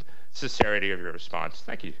depth and sincerity of your response.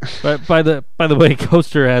 Thank you. But by the way,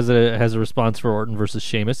 Coaster has a response for Orton versus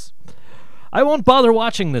Sheamus. I won't bother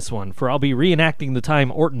watching this one, for I'll be reenacting the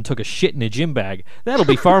time Orton took a shit in a gym bag. That'll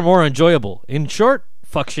be far more enjoyable. In short,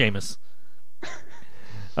 fuck Sheamus.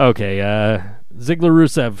 Okay, Ziggler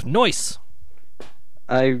Rusev. Noise.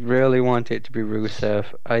 I really want it to be Rusev.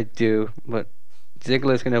 I do, but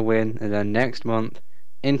Ziggler's going to win, and then next month,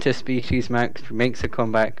 Interspecies Max makes a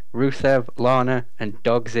comeback. Rusev, Lana, and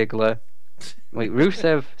Dog Ziggler. Wait,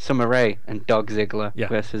 Rusev, Summer Rae, and Dog Ziggler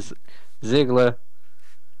versus Ziggler,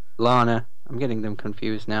 Lana. I'm getting them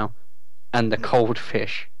confused now. And the Cold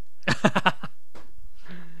Fish.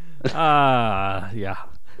 Yeah.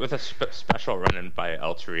 With a special run-in by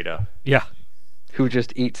El Torito. Yeah. Who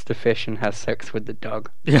just eats the fish and has sex with the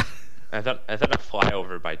dog. Yeah. And then a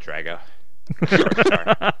flyover by Drago.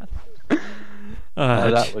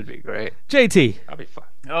 That would be great. JT. That'd be fun.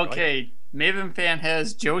 Okay, Maven Fan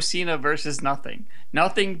has Joe Cena versus Nothing.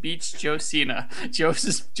 Nothing beats Joe Cena.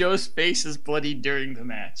 Joe's face is bloody during the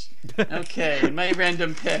match. Okay, my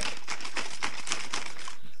random pick.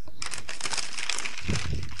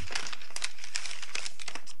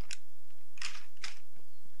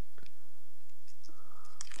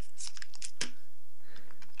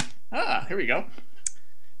 Here we go.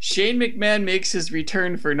 Shane McMahon makes his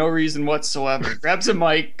return for no reason whatsoever. Grabs a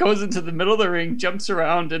mic, goes into the middle of the ring, jumps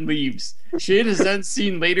around, and leaves. Shane is then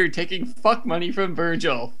seen later taking fuck money from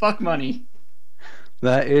Virgil. Fuck money.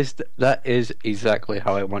 That is exactly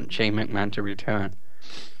how I want Shane McMahon to return.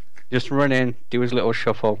 Just run in, do his little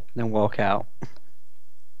shuffle, then walk out.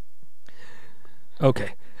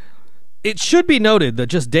 Okay. It should be noted that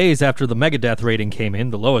just days after the Megadeth rating came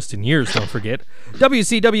in, the lowest in years, don't forget,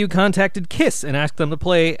 WCW contacted Kiss and asked them to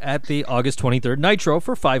play at the August 23rd Nitro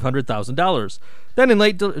for $500,000. Then in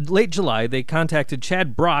late July, they contacted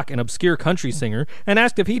Chad Brock, an obscure country singer, and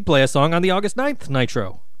asked if he'd play a song on the August 9th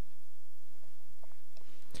Nitro.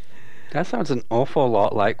 That sounds an awful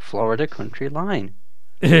lot like Florida Country Line.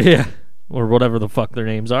 Yeah, or whatever the fuck their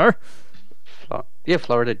names are.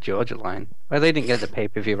 Florida Georgia Line. Well, they didn't get the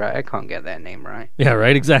pay-per-view right. I can't get that name right. Yeah,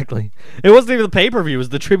 right, exactly. It wasn't even the pay-per-view. It was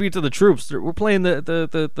the tribute to the troops. We're playing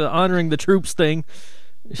the honoring the troops thing.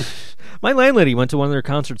 My landlady went to one of their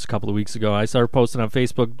concerts a couple of weeks ago. I saw her posting on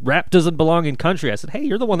Facebook, rap doesn't belong in country. I said, hey,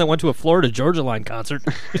 you're the one that went to a Florida Georgia Line concert.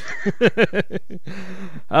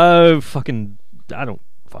 I don't fucking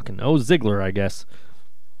know. Ziggler, I guess.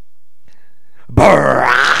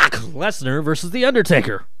 Brock Lesnar versus The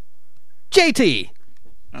Undertaker. JT.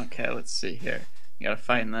 Okay, let's see here. You gotta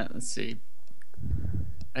find that. Let's see.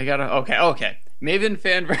 Okay. Maven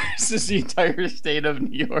Fan versus the entire state of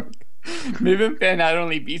New York. Maven Fan not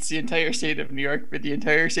only beats the entire state of New York, but the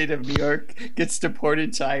entire state of New York gets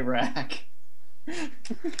deported to Iraq.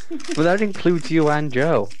 Well, that includes you and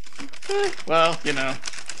Joe. Well,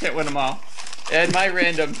 can't win them all. And my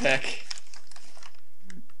random pick.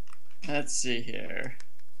 Let's see here.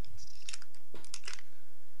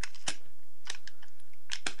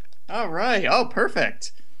 All right. Oh,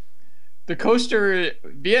 perfect. The coaster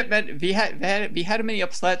Vihadamini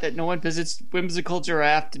upset that no one visits Whimsical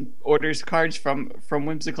Giraffe and orders cards from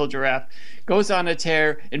Whimsical Giraffe, goes on a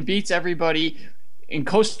tear and beats everybody and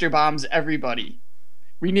coaster bombs everybody,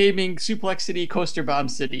 renaming Suplex City Coaster Bomb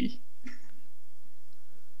City.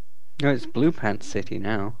 No, it's Blue Pants City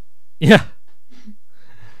now. Yeah.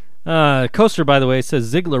 Coaster, by the way,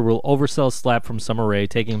 says Ziggler will oversell slap from Summer Rae,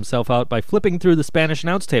 taking himself out by flipping through the Spanish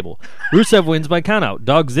announce table. Rusev wins by countout.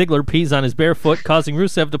 Dog Ziggler pees on his bare foot, causing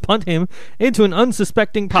Rusev to punt him into an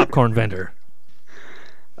unsuspecting popcorn vendor.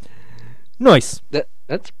 Nice.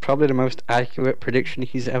 That's probably the most accurate prediction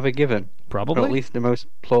he's ever given. Probably. Or at least the most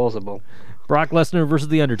plausible. Brock Lesnar versus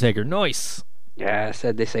The Undertaker. Nice. Yeah, I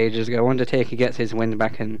said this ages ago. Undertaker gets his win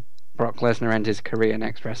back and Brock Lesnar ends his career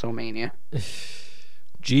next WrestleMania.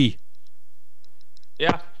 Gee.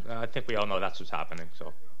 Yeah, I think we all know that's what's happening.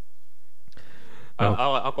 So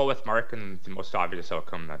I'll go with Mark and the most obvious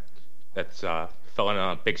outcome that's filling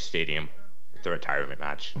a big stadium with the retirement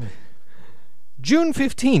match. June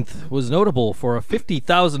 15th was notable for a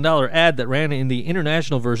 $50,000 ad that ran in the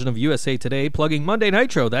international version of USA Today plugging Monday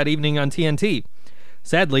Nitro that evening on TNT.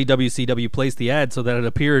 Sadly, WCW placed the ad so that it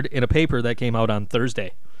appeared in a paper that came out on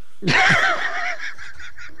Thursday.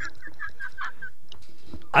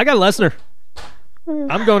 I got Lesnar.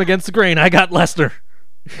 I'm going against the grain. I got Lesnar.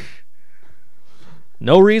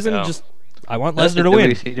 No reason, just I want Lesnar to win.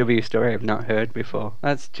 WCW story I've not heard before.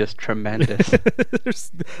 That's just tremendous.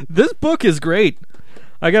 This book is great.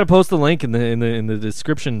 I gotta post the link in the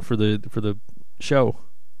description for the show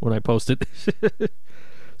when I post it,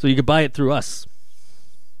 so you can buy it through us.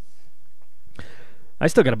 I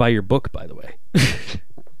still gotta buy your book, by the way.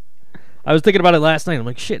 I was thinking about it last night. I'm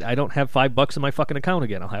like, shit, I don't have $5 in my fucking account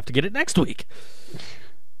again. I'll have to get it next week.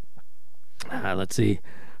 Let's see.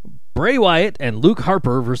 Bray Wyatt and Luke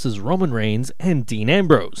Harper versus Roman Reigns and Dean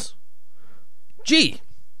Ambrose. Gee.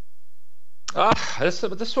 This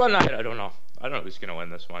one, I don't know. I don't know who's going to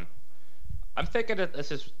win this one. I'm thinking that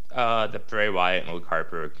this is that Bray Wyatt and Luke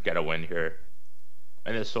Harper get a win here.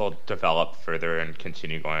 And this will develop further and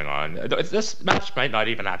continue going on. This match might not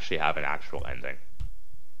even actually have an actual ending.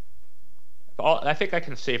 I think I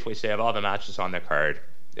can safely say of all the matches on the card,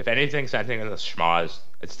 if anything's ending in the schmaz,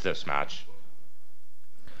 it's this match.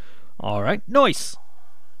 All right, nice.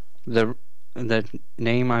 The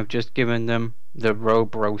name I've just given them, the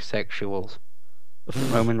Robrosexuals.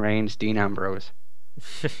 Roman Reigns, Dean Ambrose.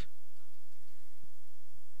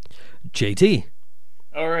 JT.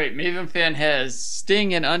 All right, Maven Fan has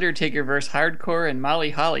Sting and Undertaker versus Hardcore and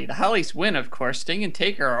Molly Holly. The Hollies win, of course. Sting and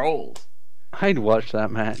Taker are old. I'd watch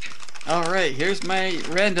that match. All right, here's my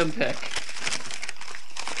random pick.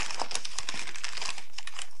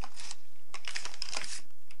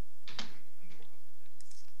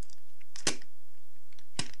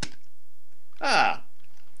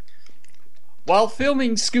 While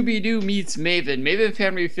filming Scooby-Doo Meets Maven, Maven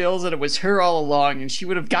Fan reveals that it was her all along and she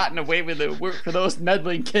would have gotten away with it for those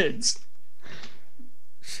meddling kids.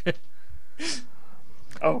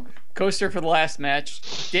 Oh, Coaster for the last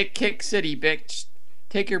match. Dick Kick City, bitch.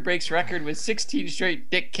 Taker breaks record with 16 straight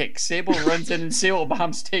dick kicks. Sable runs in and Sable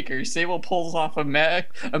bombs Taker. Sable pulls off a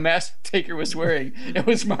mask Taker was wearing. It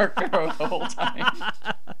was Mark Barrow the whole time.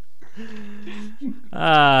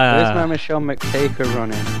 Where's my Michelle McTaker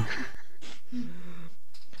running?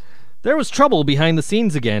 There was trouble behind the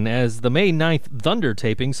scenes again as the May 9th Thunder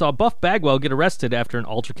taping saw Buff Bagwell get arrested after an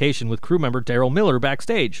altercation with crew member Daryl Miller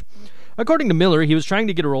backstage. According to Miller, he was trying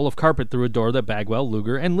to get a roll of carpet through a door that Bagwell,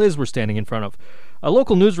 Luger, and Liz were standing in front of. A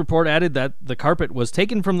local news report added that the carpet was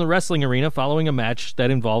taken from the wrestling arena following a match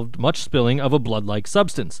that involved much spilling of a blood-like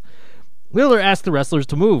substance. Miller asked the wrestlers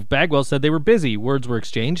to move. Bagwell said they were busy. Words were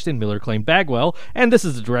exchanged, and Miller claimed Bagwell, and this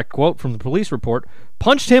is a direct quote from the police report,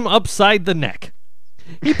 punched him upside the neck.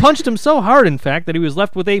 He punched him so hard, in fact, that he was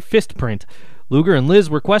left with a fist print. Luger and Liz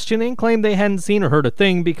were questioned and claimed they hadn't seen or heard a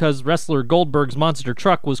thing because wrestler Goldberg's monster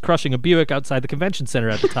truck was crushing a Buick outside the convention center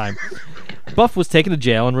at the time. Buff was taken to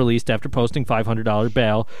jail and released after posting $500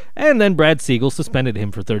 bail, and then Brad Siegel suspended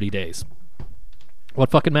him for 30 days.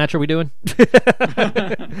 What fucking match are we doing? Fuck it,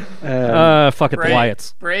 the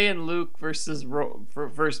Wyatts. Bray and Luke versus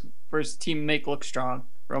Team Make Look Strong.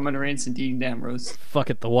 Roman Reigns and Dean Ambrose. Fuck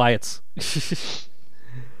it, the Wyatts.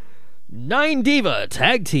 9 Diva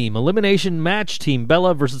Tag Team Elimination Match. Team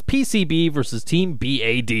Bella versus PCB versus Team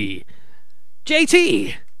BAD.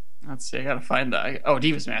 JT. Let's see, I gotta find the... Oh,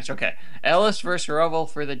 Divas match, okay. Alice versus Rebel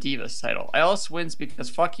for the Divas title. Alice wins because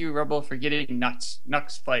fuck you, Rebel, for getting Nux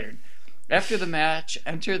fired. After the match,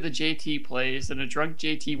 enter the JT plays, and a drunk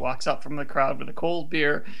JT walks up from the crowd with a cold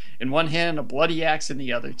beer in one hand and a bloody axe in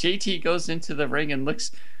the other. JT goes into the ring and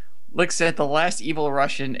looks at the last evil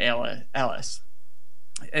Russian, Alice.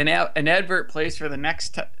 An advert plays for the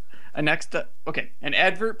an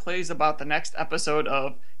advert plays about the next episode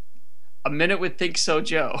of A minute with Think So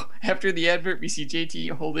Joe. After the advert, we see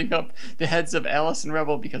JT holding up the heads of Alice and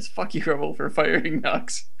Rebel because fuck you, Rebel, for firing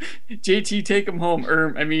Nux. JT, take him home.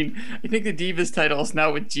 I think the Divas title is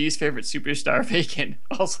now with G's favorite superstar, Vacant.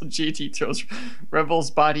 Also, JT throws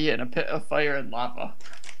Rebel's body in a pit of fire and lava.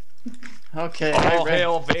 Okay. All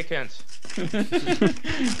hail Vacant.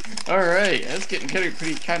 All right, that's getting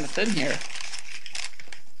pretty kind of thin here.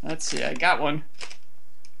 Let's see, I got one.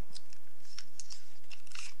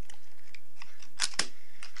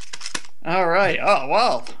 All right. Oh,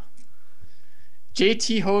 well.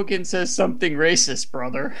 JT Hogan says something racist,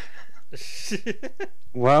 brother.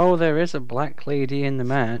 Well, there is a black lady in the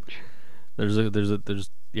match. There's at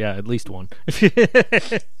least one. Okay.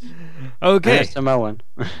 And a Samoan.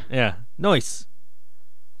 Yeah. Nice.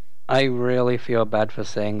 I really feel bad for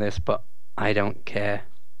saying this, but I don't care.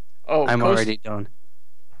 Oh, I'm already done.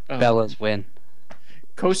 Bella's win.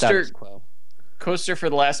 Coaster for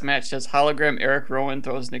the last match says hologram Eric Rowan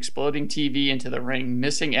throws an exploding TV into the ring,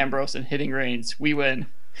 missing Ambrose and hitting Reigns. We win.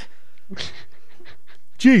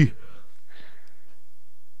 Gee.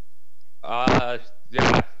 Yeah.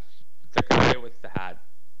 The guy with the hat.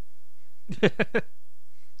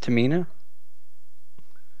 Tamina?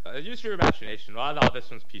 Use your imagination. Well, no, this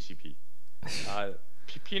one's PCP.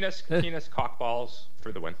 Penis cockballs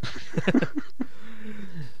for the win.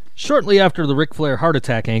 Shortly after the Ric Flair heart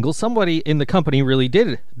attack angle, somebody in the company really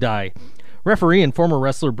did die. Referee and former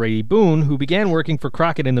wrestler Brady Boone, who began working for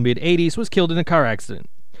Crockett in the mid-'80s, was killed in a car accident.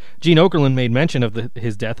 Gene Okerlund made mention of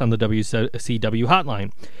his death on the WCW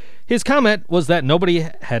hotline. His comment was that nobody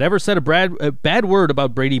had ever said a bad word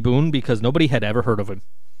about Brady Boone because nobody had ever heard of him.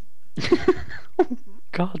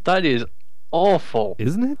 God, that is awful.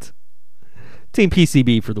 Isn't it? Team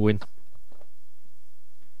PCB for the win.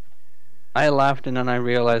 I laughed and then I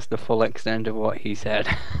realized the full extent of what he said.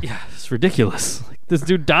 Yeah, it's ridiculous. Like, this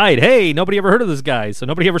dude died. Hey, nobody ever heard of this guy, so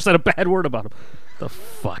nobody ever said a bad word about him. The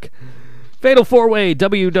fuck? Fatal 4-Way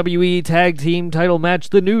WWE Tag Team title match,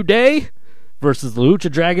 The New Day versus the Lucha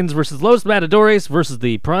Dragons versus Los Matadores versus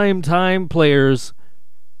the Prime Time Players.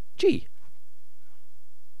 Gee.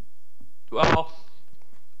 Well,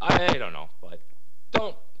 I don't know, but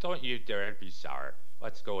don't you dare be sour.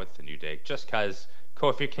 Let's go with The New Day, just because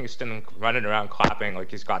Kofi Kingston running around clapping like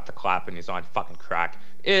he's got the clap and he's on fucking crack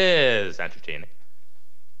is entertaining.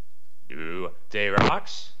 New Day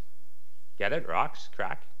rocks. Get it? Rocks?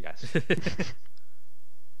 Crack? Yes. Make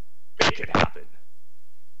it happen.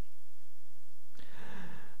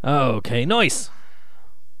 Okay, nice.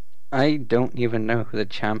 I don't even know who the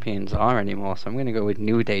champions are anymore, so I'm going to go with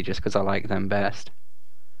New Day just because I like them best.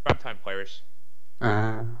 Primetime players.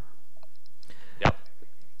 Yep.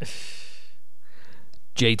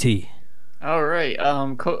 JT. All right.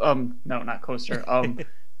 No, not Coaster.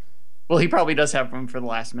 Well, he probably does have room for the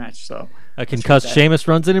last match, so. A concussed Sheamus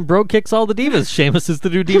runs in and Brogue kicks all the divas. Sheamus is the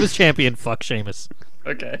new Divas champion. Fuck Sheamus.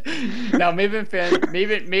 Okay. Now, Maven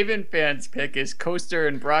fans' pick is Coaster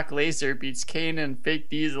and Brock Lesnar beats Kane and Fake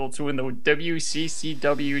Diesel to win the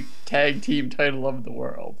WCCW Tag Team title of the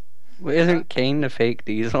world. Well, isn't Kane the Fake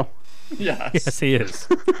Diesel? Yes. Yes, he is.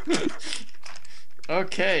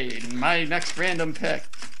 Okay, my next random pick.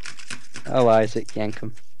 Oh, Isaac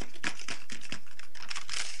Yankum.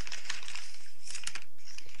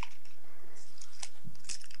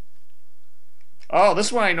 Oh,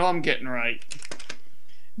 this one I know I'm getting right.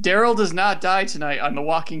 Daryl does not die tonight on The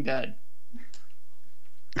Walking Dead.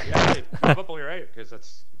 Yeah, you're probably right,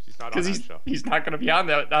 because he's not on that show. He's not going to be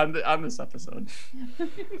on this episode.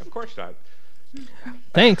 Of course not.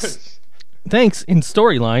 Thanks in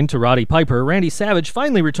storyline to Roddy Piper, Randy Savage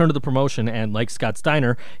finally returned to the promotion, and like Scott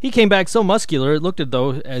Steiner, he came back so muscular it looked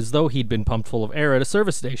as though he'd been pumped full of air at a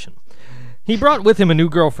service station. He brought with him a new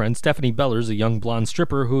girlfriend, Stephanie Bellers, a young blonde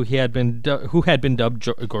stripper who had been dubbed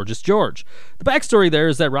Gorgeous George. The backstory there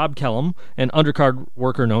is that Rob Kellum, an undercard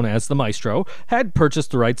worker known as the Maestro, had purchased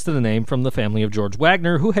the rights to the name from the family of George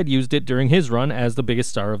Wagner, who had used it during his run as the biggest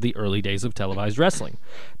star of the early days of televised wrestling.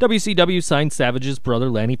 WCW signed Savage's brother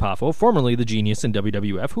Lanny Poffo, formerly the Genius in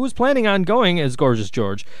WWF, who was planning on going as Gorgeous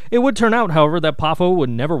George. It would turn out, however, that Poffo would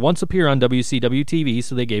never once appear on WCW TV,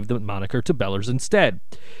 so they gave the moniker to Bellers instead.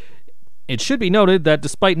 It should be noted that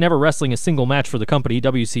despite never wrestling a single match for the company,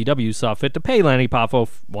 WCW saw fit to pay Lanny Poffo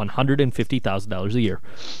 $150,000 a year.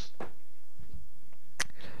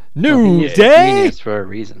 New Day? Genius for a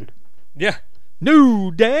reason. Yeah.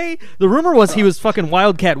 New Day? The rumor was he was fucking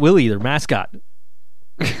Wildcat Willie, their mascot.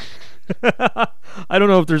 I don't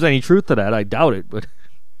know if there's any truth to that. I doubt it, but...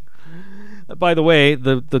 By the way,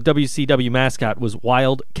 the WCW mascot was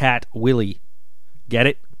Wildcat Willie. Get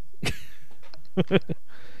it?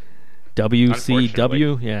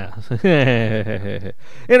 WCW, yeah.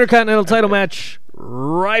 Intercontinental title match: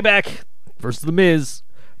 Ryback versus The Miz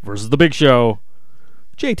versus The Big Show.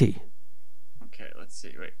 JT. Okay, let's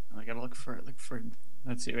see. Wait, I gotta look for.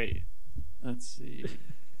 Let's see. Wait, let's see.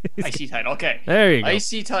 IC title. Okay, There you go.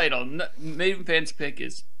 IC title. Main fans pick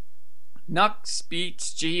is Nux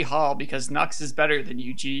beats G Hall because Nux is better than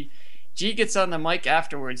you, G. G gets on the mic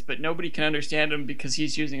afterwards, but nobody can understand him because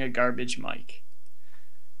he's using a garbage mic.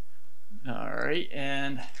 Alright,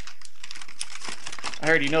 and I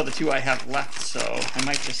already know the 2 I have left, so I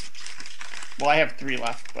might just... Well, I have 3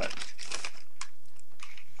 left, but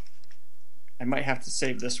I might have to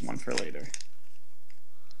save this one for later.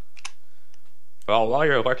 Well, while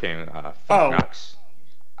you're looking, Oh. Knox.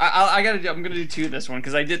 I'm gonna do 2 this one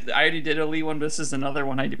because I already did a Lee one, but this is another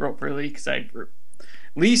one I wrote for Lee because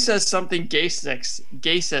Lee says something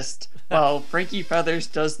gaysist while Frankie Feathers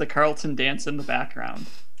does the Carlton dance in the background.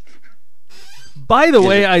 By the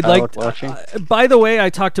way, I'd like. watching? By the way, I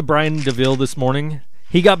talked to Brian DeVille this morning.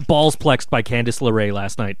 He got balls plexed by Candice LeRae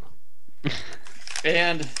last night.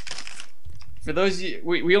 And for those of you,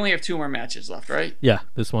 we only have 2 more matches left, right? Yeah,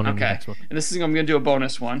 this one and the Okay. next one. And this is I'm gonna do a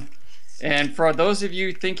bonus one. And for those of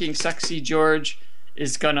you thinking Sexy George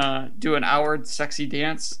is gonna do an hour sexy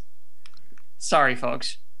dance, sorry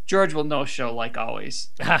folks. George will no show like always.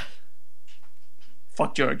 Ha.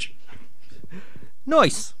 Fuck George.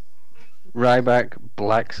 Nice. Ryback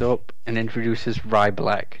blacks up and introduces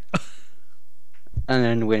Ryback. And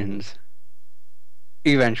then wins.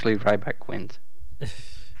 Eventually, Ryback wins.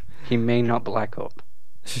 He may not black up.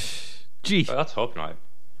 Gee. But let's hope not.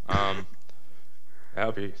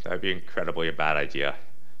 That'd be incredibly a bad idea.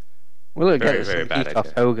 Will it Very, get very some bad heat off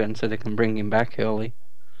idea. Hogan so they can bring him back early?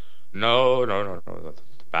 No. That's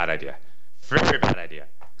a bad idea. Very bad idea.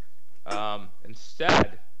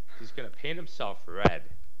 Instead, he's gonna paint himself red.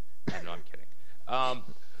 No, I'm kidding.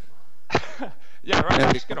 Yeah,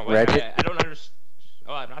 Ryback's gonna win. Reddit? I don't understand.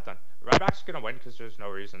 Oh, I'm not done. Ryback's gonna win because there's no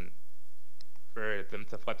reason for them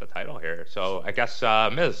to flip the title here. So I guess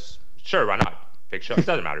Miz, sure, why not? Big Show, it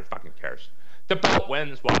doesn't matter. Who fucking cares? The belt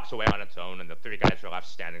wins, walks away on its own, and the 3 guys are left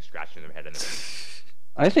standing, scratching their head in the ring.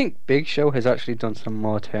 I think Big Show has actually done some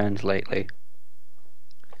more turns lately.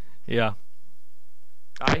 Yeah.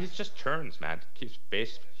 He just turns, man. Keeps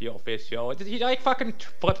face heel. He like fucking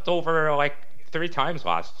flipped over like 3 times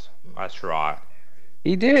last Raw.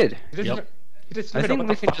 He did. He doesn't, Yep. he doesn't I even know think what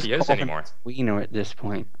we the can fuck just he is call him anymore. Wiener at this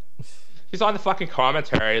point. He's on the fucking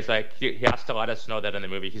commentary. He's like, he has to let us know that in the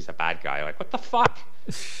movie he's a bad guy. Like, what the fuck?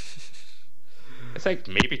 It's like,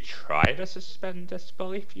 maybe try to suspend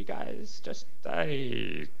disbelief, you guys. Just,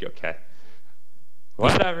 okay.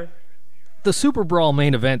 Whatever. The Super Brawl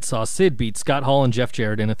main event saw Sid beat Scott Hall and Jeff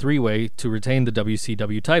Jarrett in a 3-way to retain the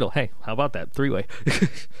WCW title. Hey, how about that? 3-way.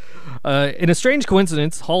 In a strange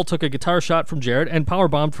coincidence, Hall took a guitar shot from Jarrett and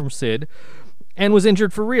powerbombed from Sid and was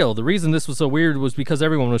injured for real. The reason this was so weird was because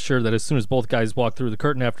everyone was sure that as soon as both guys walked through the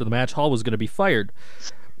curtain after the match, Hall was going to be fired.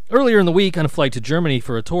 Earlier in the week, on a flight to Germany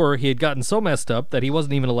for a tour, he had gotten so messed up that he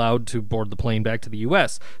wasn't even allowed to board the plane back to the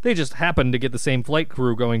U.S. They just happened to get the same flight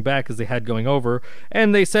crew going back as they had going over,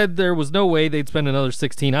 and they said there was no way they'd spend another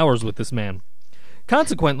 16 hours with this man.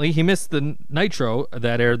 Consequently, he missed the Nitro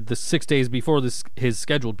that aired the 6 days before his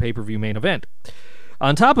scheduled pay-per-view main event.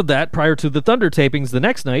 On top of that, prior to the Thunder tapings the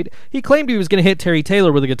next night, he claimed he was going to hit Terry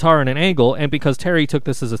Taylor with a guitar in an angle, and because Terry took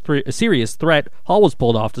this as a serious threat, Hall was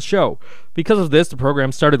pulled off the show. Because of this, the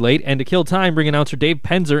program started late, and to kill time, ring announcer Dave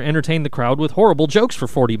Penzer entertained the crowd with horrible jokes for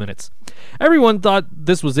 40 minutes. Everyone thought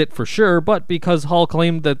this was it for sure, but because Hall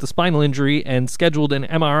claimed that the spinal injury and scheduled an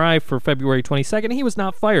MRI for February 22nd, he was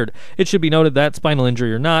not fired. It should be noted that, spinal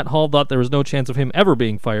injury or not, Hall thought there was no chance of him ever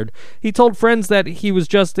being fired. He told friends that he was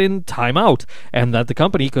just in timeout, and that the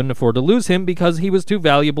company couldn't afford to lose him because he was too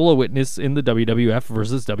valuable a witness in the WWF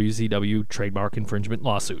versus WCW trademark infringement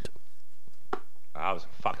lawsuit. That was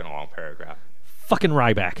a fucking long paragraph. Fucking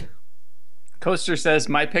Ryback. Coaster says,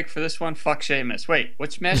 my pick for this one, fuck Sheamus. Wait,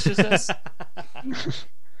 which match is this?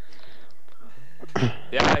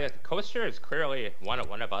 Yeah, Coaster is clearly one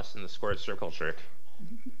of us in the squared circle jerk.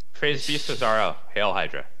 Praise be Cesaro, hail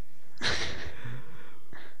Hydra.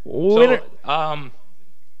 Winner. So,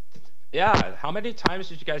 yeah, how many times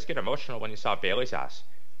did you guys get emotional when you saw Bailey's ass?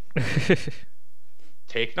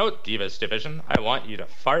 Take note, Divas Division. I want you to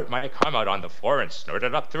fart my cum out on the floor and snort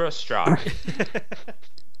it up through a straw.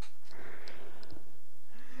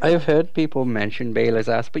 I've heard people mention Baylor's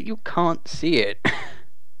ass, but you can't see it.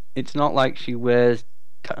 It's not like she wears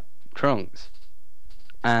trunks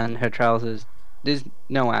and her trousers. There's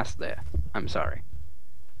no ass there. I'm sorry.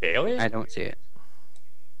 Bailey? I don't see it.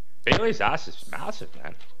 Bailey's ass is massive,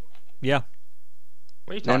 man. Yeah.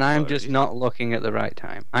 What are you Then talking I'm about? just not looking at the right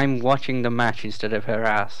time. I'm watching the match instead of her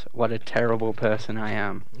ass. What a terrible person I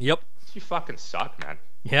am. Yep. You fucking suck, man.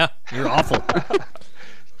 Yeah, you're awful.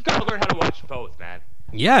 You gotta learn how to watch both, man.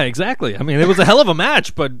 Yeah, exactly. I mean, it was a hell of a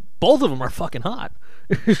match, but both of them are fucking hot.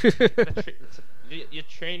 You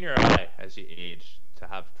train your eye as you age to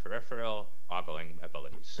have peripheral ogling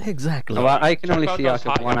abilities. Exactly. Well, I can Check only out see those out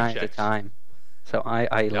of hot one young eye at a chicks. time. So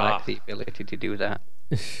I Yeah. lack the ability to do that.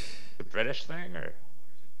 The British thing, or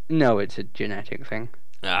No, it's a genetic thing.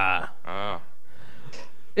 Ah. oh,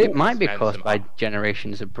 It might be Man's caused an by op-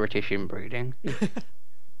 generations of British inbreeding.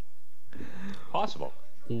 possible.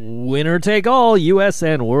 Winner take all U.S.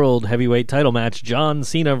 and World Heavyweight title match: John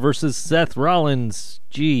Cena versus Seth Rollins.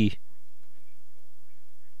 Gee.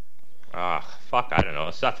 Fuck, I don't know.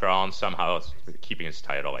 Seth Rollins somehow is keeping his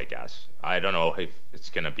title, I guess. I don't know if it's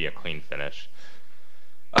gonna be a clean finish.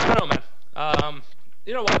 I don't know, man.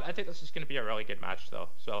 You know what? I think this is gonna be a really good match, though.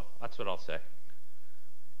 So that's what I'll say.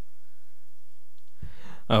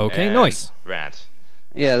 Okay, And nice. Rant.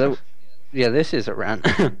 Yeah, this is a rant.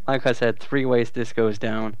 Like I said, 3 ways this goes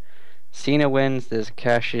down. Cena wins, there's a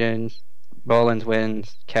cash in. Rollins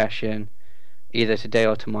wins, cash in. Either today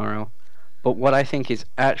or tomorrow. But what I think is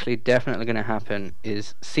actually definitely going to happen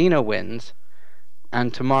is Cena wins,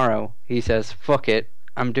 and tomorrow he says, fuck it,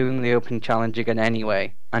 I'm doing the Open Challenge again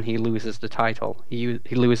anyway, and he loses the title. He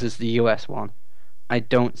loses the US one. I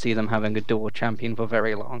don't see them having a dual champion for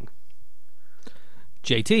very long.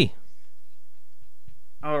 JT.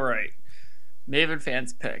 All right. Maven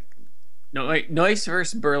fans pick. Noise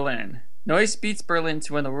versus Berlin. Noise beats Berlin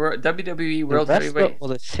to win the WWE World That's Heavyweight. or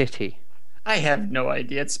the city. I have no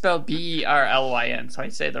idea. It's spelled Berlyn, so I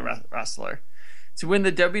say the wrestler. To win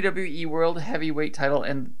the WWE World Heavyweight title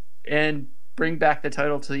and bring back the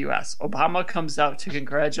title to the US. Obama comes out to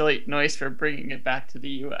congratulate Noise for bringing it back to the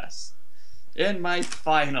US. And my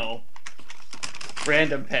final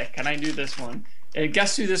random pick, and I knew this one. And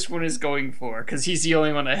guess who this one is going for? Because he's the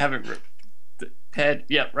only one I haven't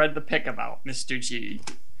read the pick about, Mr. G.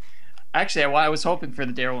 Actually, I was hoping for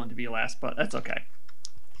the Daryl one to be last, but that's okay.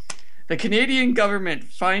 The Canadian government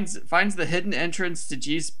finds the hidden entrance to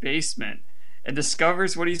G's basement and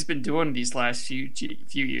discovers what he's been doing these last few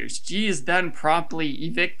years. G is then promptly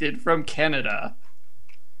evicted from Canada.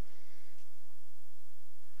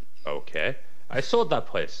 Okay. I sold that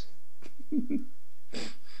place.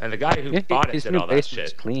 And the guy who Yeah, bought it his did new all that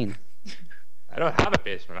basement's shit. clean. I don't have a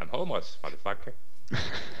basement. I'm homeless, motherfucker.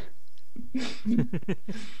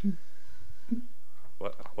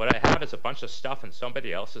 What I have is a bunch of stuff in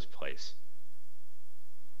somebody else's place.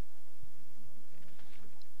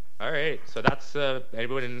 All right, so that's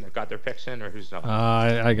anyone got their picks in, or who's not?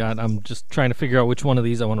 I'm just trying to figure out which one of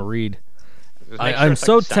these I want to read. Just make I'm it's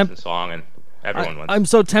so like a tempted. song, and everyone wins. I'm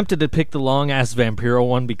so tempted to pick the long ass Vampiro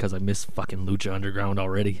one because I miss fucking Lucha Underground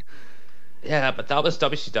already. Yeah, but that was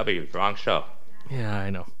WCW, wrong show. Yeah, I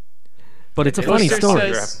know. But it's a It funny was story.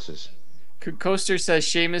 your references. Coaster says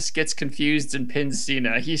Sheamus gets confused and pins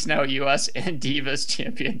Cena. He's now US and Divas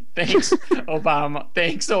champion. Thanks, Obama.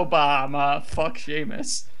 Thanks, Obama. Fuck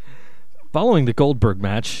Sheamus. Following the Goldberg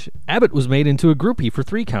match, Abbott was made into a groupie for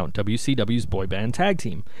 3 Count, WCW's boy band tag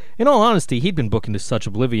team. In all honesty, he'd been booked into such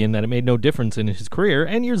oblivion that it made no difference in his career,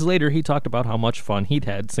 and years later he talked about how much fun he'd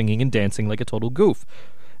had singing and dancing like a total goof.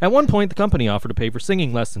 At one point, the company offered to pay for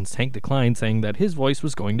singing lessons. Tank declined, saying that his voice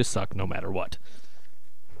was going to suck no matter what.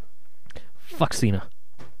 Fuck Cena.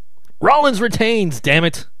 Rollins retains, damn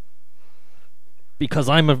it! Because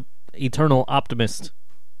I'm an eternal optimist.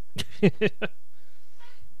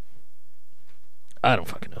 I don't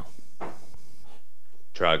fucking know.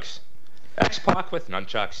 Drugs. X-Pac with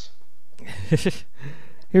nunchucks.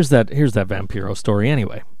 Here's that Vampiro story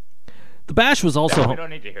anyway. The Bash was also... We don't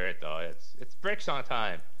need to hear it, though. It's breaks on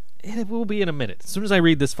time. It will be in a minute. As soon as I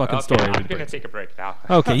read this fucking Okay, story, I'm it going to breaks. take a break now.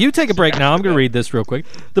 Okay, you take a break now. I'm going to read this real quick.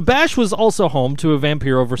 The Bash was also home to a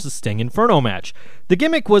Vampiro versus Sting Inferno match. The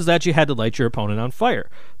gimmick was that you had to light your opponent on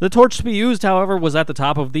fire. The torch to be used, however, was at the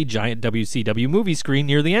top of the giant WCW movie screen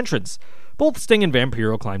near the entrance. Both Sting and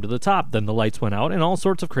Vampiro climbed to the top, then the lights went out, and all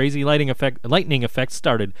sorts of crazy lightning effects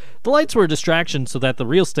started. The lights were a distraction so that the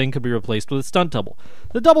real Sting could be replaced with a stunt double.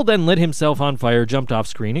 The double then lit himself on fire, jumped off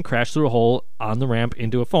screen, and crashed through a hole on the ramp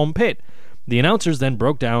into a foam pit. The announcers then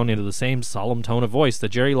broke down into the same solemn tone of voice that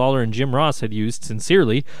Jerry Lawler and Jim Ross had used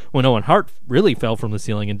sincerely when Owen Hart really fell from the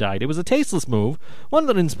ceiling and died. It was a tasteless move, one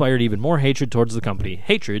that inspired even more hatred towards the company.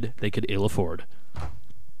 Hatred they could ill afford.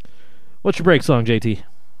 What's your break song, JT?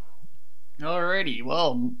 Alrighty,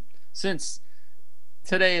 well, since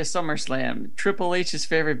today is SummerSlam, Triple H's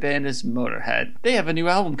favorite band is Motorhead. They have a new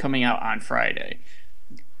album coming out on Friday.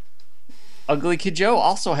 Ugly Kid Joe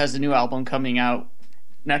also has a new album coming out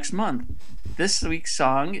next month. This week's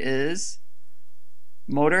song is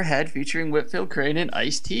Motorhead featuring Whitfield Crane and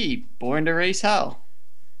Ice-T, Born to Raise Hell.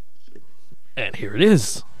 And here it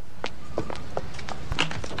is. $5.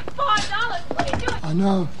 What are you doing? I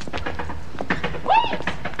know. Wait!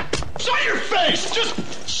 Shut your face!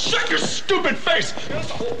 Just shut your stupid face! That's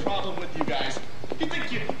the whole problem with you guys. You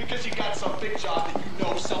think because you got some big job that you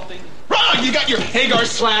know something? Wrong! You got your Hagar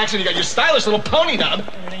slacks and you got your stylish little pony nub.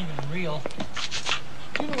 It ain't even real.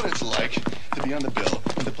 You know what it's like to be on the bill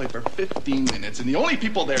and to play for 15 minutes, and the only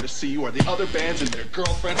people there to see you are the other bands and their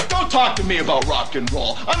girlfriends. Don't talk to me about rock and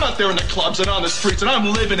roll. I'm not there in the clubs and on the streets, and I'm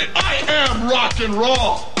living it. I am rock and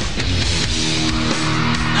roll!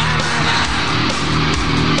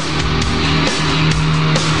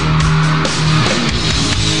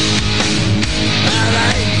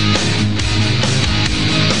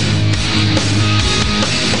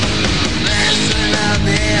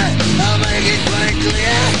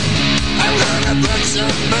 I'm gonna put some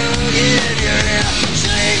boogie in your ear.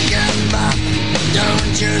 Shake and bop,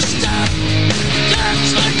 don't you stop.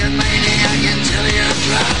 Dance like a maniac until you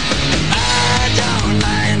drop. I don't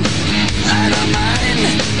mind.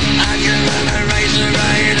 I can run a razor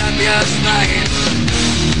right up your spine.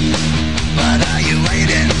 What are you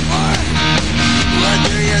waiting for? What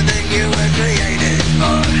do you think you were created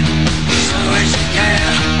for? So is you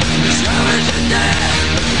care, so is you dare.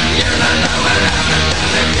 You don't know what happened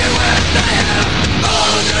if you were there.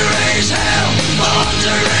 Born to raise hell, born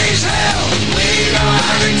to raise hell. We know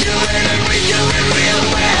how to do it and we do it real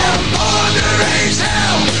well. Born to raise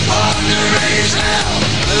hell, born to raise hell.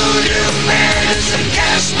 Voodoo medicine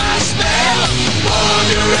cast my spell. Born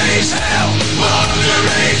to raise hell, born to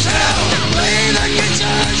raise hell. Play the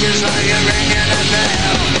guitar just like you're ringing a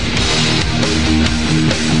bell.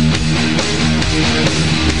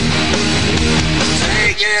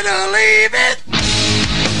 Take it or leave it.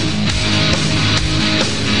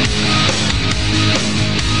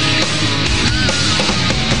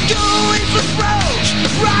 Going for broke,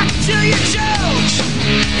 rock till you choke.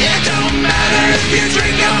 It don't matter if you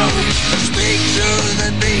drink oak. Speak through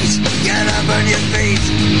the beat, get up on your feet.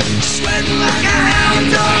 Sweat like a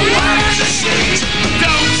hound dog, white as a sheet.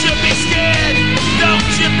 Don't you be scared,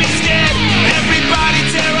 don't you be scared. Everybody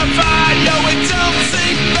terrified, yo, it don't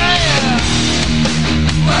seem fair.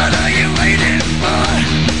 What are you waiting for?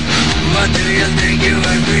 What do you think you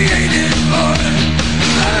were created for?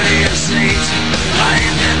 Out of your seat,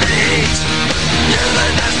 lying in the heat. You're the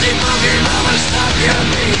nasty monkey, mama, stop your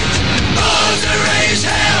beat. Born to raise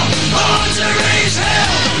hell, born to raise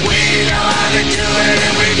hell. We know how to do it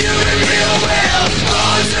and we do it real well.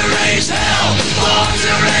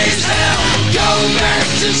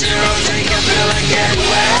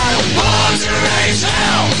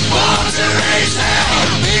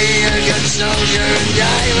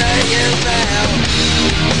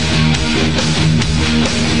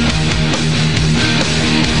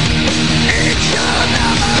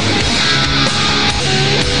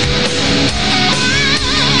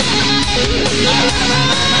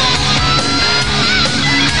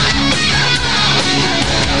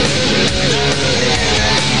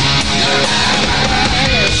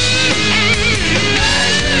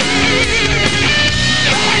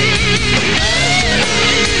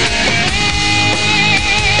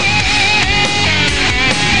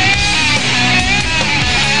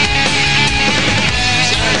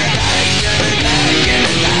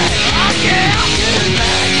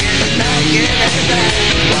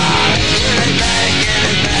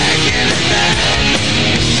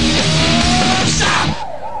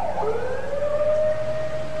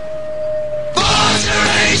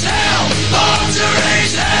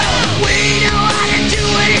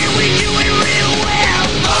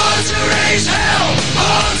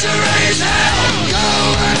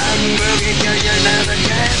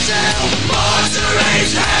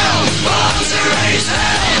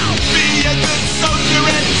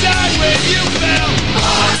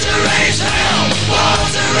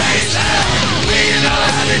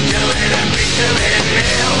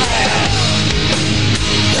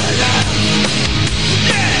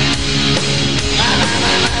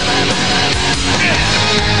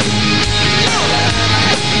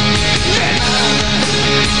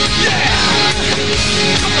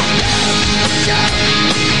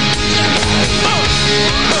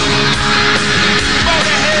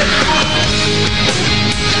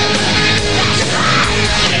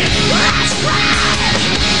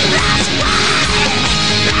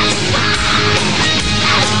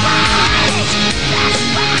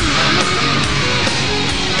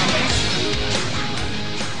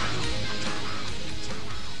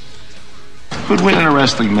 Who'd win in a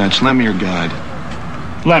wrestling match, Lemmy or God?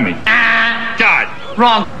 Lemmy. God.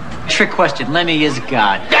 Wrong. Trick question. Lemmy is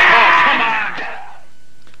God.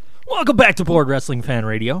 Welcome back to Board Wrestling Fan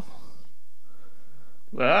Radio.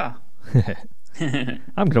 Wow. I'm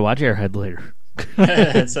going to watch Airhead later.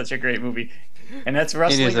 It's such a great movie. And that's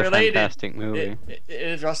wrestling It is a related. fantastic movie. It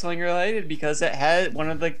is wrestling related because it had one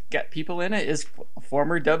of the people in it is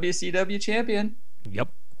former WCW champion. Yep.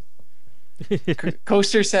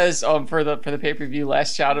 Coaster says for the pay-per-view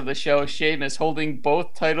last shot of the show, Sheamus holding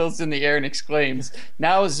both titles in the air and exclaims,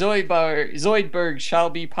 "Now Zoidberg shall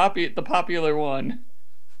be the popular one."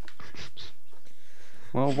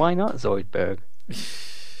 Well, why not Zoidberg?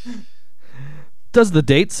 Does the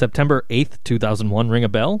date September 8th, 2001 ring a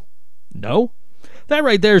bell? No? That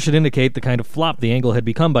right there should indicate the kind of flop the angle had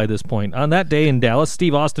become by this point. On that day in Dallas,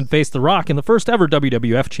 Steve Austin faced The Rock in the first ever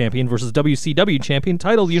WWF champion versus WCW champion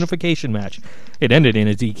title unification match. It ended in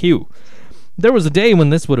a DQ. There was a day when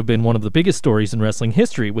this would have been one of the biggest stories in wrestling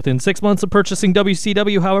history. Within 6 months of purchasing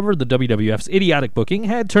WCW, however, the WWF's idiotic booking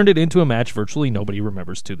had turned it into a match virtually nobody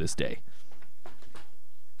remembers to this day.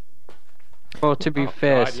 Well, to be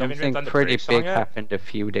fair, God, you haven't even something done the pretty break song big yet? happened a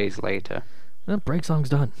few days later. Break song's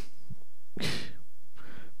done.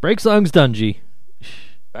 Break song's done, G.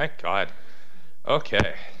 Thank God.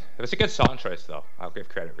 Okay. It was a good song choice, though. I'll give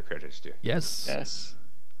credit where credit's due. Yes. Yes.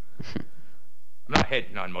 I'm not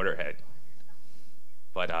hating on Motorhead.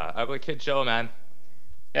 But Ugly Kid Joe, man.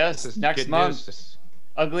 Yes. This is Next good month, news. This-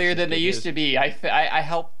 uglier than they good used news. to be. I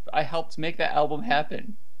helped make that album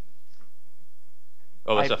happen.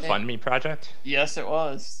 Oh, it was I a think- Fund Me project? Yes, it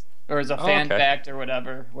was. Or it was a Oh, fan okay. fact or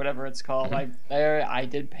whatever it's called. I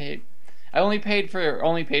did pay. I only paid for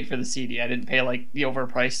the CD. I didn't pay like the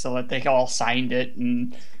overpriced so that they all signed it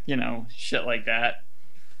and shit like that.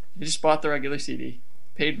 I just bought the regular CD.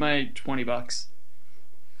 Paid my $20.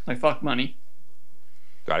 My fuck money.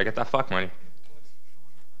 Gotta get that fuck money.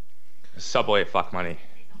 Subway fuck money.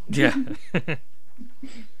 Yeah.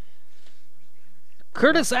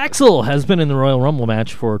 Curtis Axel has been in the Royal Rumble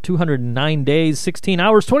match for 209 days, 16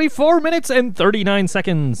 hours, 24 minutes, and 39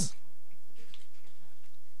 seconds.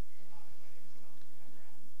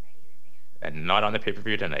 And not on the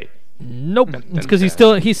pay-per-view tonight. Nope. It's because he's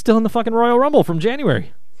still in the fucking Royal Rumble from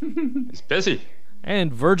January. He's busy.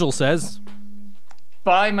 And Virgil says,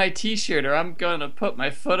 Buy my t-shirt or I'm gonna put my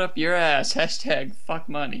foot up your ass. Hashtag fuck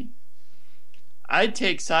money. I'd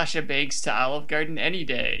take Sasha Banks to Olive Garden any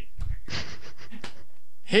day.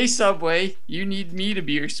 Hey Subway, you need me to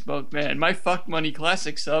be your spokesman. My fuck money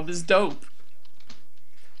classic sub is dope.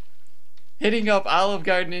 Hitting up Olive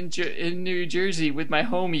Garden in New Jersey with my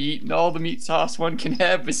homie, eating all the meat sauce one can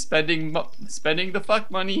have with spending the fuck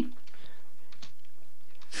money.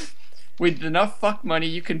 With enough fuck money,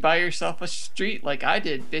 you can buy yourself a street like I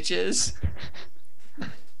did, bitches.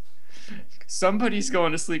 Somebody's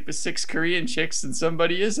going to sleep with 6 Korean chicks and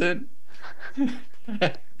somebody isn't.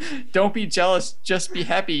 Don't be jealous, just be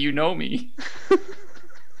happy you know me.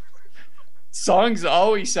 Songs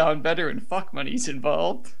always sound better when fuck money's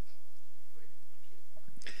involved.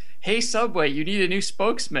 Hey Subway, you need a new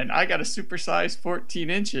spokesman. I got a supersized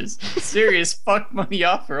 14 inches. Serious fuck money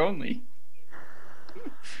offer only.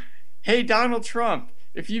 Hey Donald Trump,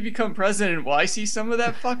 if you become president, will I see some of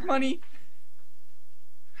that fuck money?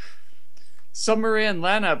 Summer and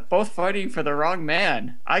Lana both fighting for the wrong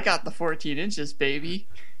man. I got the 14 inches, baby.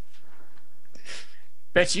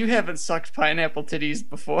 Bet you haven't sucked pineapple titties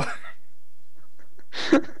before.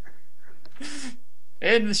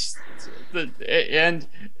 and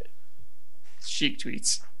Sheik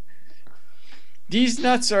tweets. These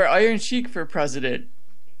nuts are Iron Sheik for president.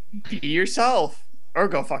 Be yourself. Or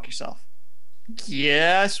go fuck yourself.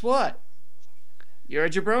 Guess what? You're a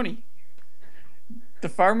jabroni. The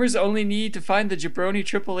farmers only need to find the jabroni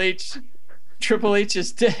Triple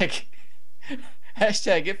H's dick.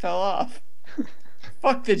 Hashtag it fell off.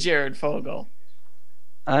 Fuck the Jared Fogle.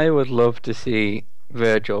 I would love to see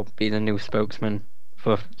Virgil be the new spokesman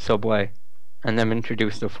for Subway and then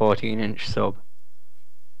introduce the 14-inch sub.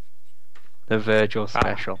 The Virgil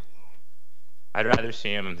special. I'd rather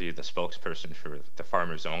see him be the spokesperson for the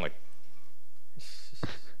farmers only.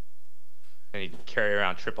 And he'd carry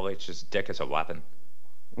around Triple H's dick as a weapon.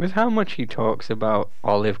 With how much he talks about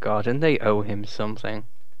Olive Garden, they owe him something.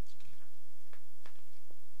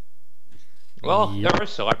 Well, Yep. there are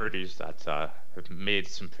celebrities that have made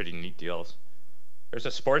some pretty neat deals. There's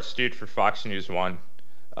a sports dude for Fox News 1,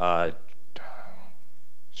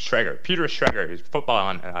 Schreger, Peter Schreger, he's a football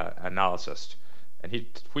analyst, and he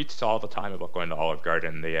tweets all the time about going to Olive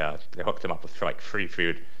Garden. They hooked him up with like free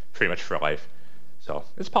food, pretty much for life. So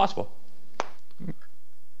it's possible.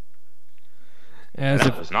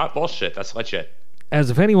 That was not bullshit. That's legit. As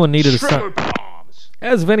if anyone needed a Shrimmer bombs.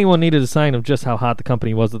 As if anyone needed a sign of just how hot the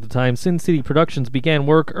company was at the time, Sin City Productions began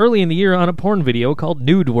work early in the year on a porn video called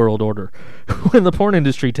Nude World Order. When the porn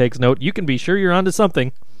industry takes note, you can be sure you're onto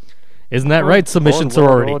something. Isn't that right, Submission World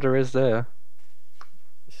Sorority? Order is there.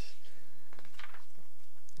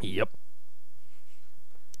 Yep.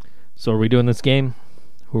 So are we doing this game?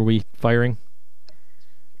 Who are we firing?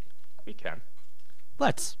 We can.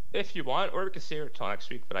 Let's. If you want, or we can save it till next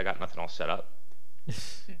week, but I got nothing all set up.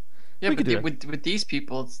 Yeah, We but could do it. with these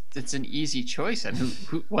people, it's an easy choice, and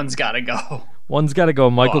who one's got to go. One's got to go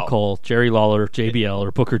Michael Wow. Cole, Jerry Lawler, JBL,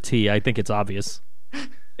 or Booker T. I think it's obvious.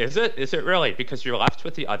 Is it? Is it really? Because you're left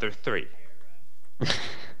with the other three.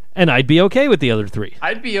 And I'd be okay with the other three.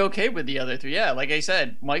 I'd be okay with the other three. Yeah, like I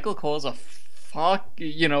said, Michael Cole's a fuck.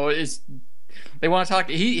 You know, is they want to talk?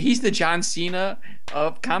 He's the John Cena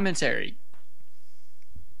of commentary.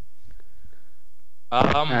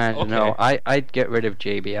 I don't know. Okay. I'd get rid of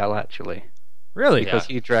JBL actually Really? because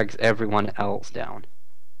he drags everyone else down.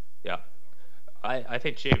 Yeah. I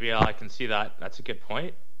think JBL, I can see that. That's a good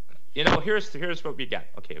point. You know, here's what we get.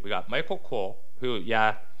 Okay, we got Michael Cole, who,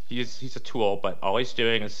 yeah, he's a tool, but all he's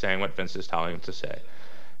doing is saying what Vince is telling him to say.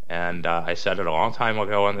 And I said it a long time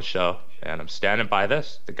ago on the show, and I'm standing by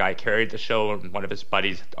this. The guy carried the show, and one of his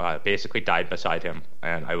buddies basically died beside him.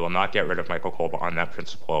 And I will not get rid of Michael Cole on that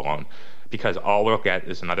principle alone, because all we'll get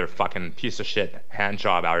is another fucking piece of shit hand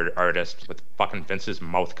job artist with fucking Vince's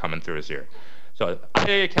mouth coming through his ear. So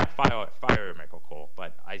I can't fire Michael Cole,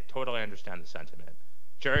 but I totally understand the sentiment.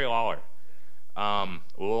 Jerry Lawler,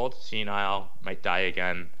 old, senile, might die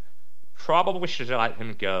again. Probably should let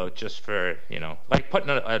him go just for, you know, like putting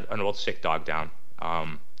an old sick dog down.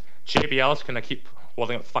 JBL's gonna keep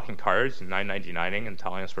holding up fucking cards and $9.99ing and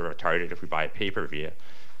telling us we're retarded if we buy a pay-per-view.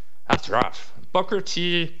 That's rough. Booker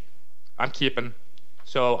T, I'm keeping.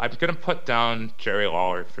 So I'm gonna put down Jerry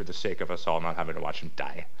Lawler for the sake of us all not having to watch him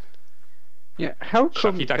die. Yeah, how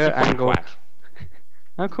come Shucky Kurt Ducky quack Angle? quack.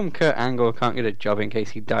 How come Kurt Angle can't get a job in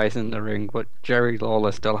case he dies in the ring, but Jerry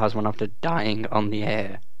Lawler still has one after dying on the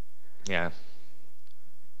air? Yeah.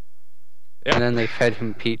 And then they fed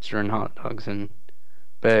him pizza and hot dogs and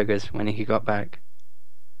burgers when he got back.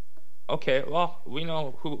 Okay, well, we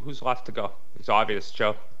know who's left to go. It's obvious,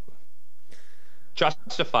 Joe.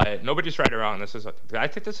 Justify it. Nobody's right or wrong. I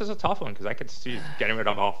think this is a tough one because I could see getting rid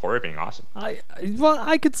of all four being awesome.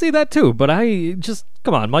 I could see that too, but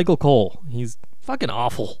come on, Michael Cole. He's fucking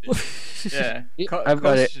awful. Yeah, I've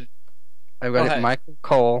got it. I've got it.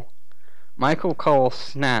 ahead. Michael Cole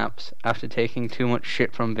snaps after taking too much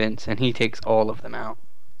shit from Vince, and he takes all of them out.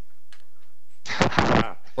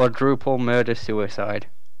 Quadruple murder suicide.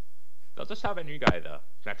 They'll just have a new guy though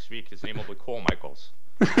next week. His name will be Cole Michaels.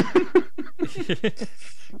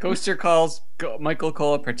 Coaster calls Michael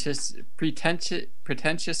Cole a pretentious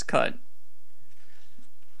cunt.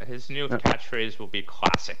 His new catchphrase will be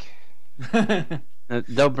classic.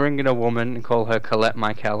 They'll bring in a woman and call her Colette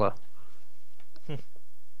Michaela.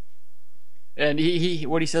 And he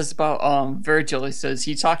what he says about Virgil, he says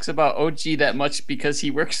he talks about OG that much because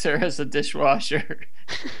he works there as a dishwasher.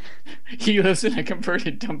 He lives in a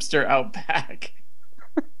converted dumpster out back.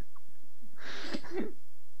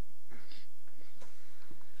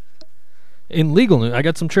 In legal news, I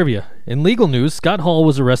got some trivia. In legal news, Scott Hall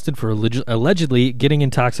was arrested for allegedly getting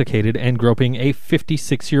intoxicated and groping a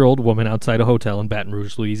 56-year-old woman outside a hotel in Baton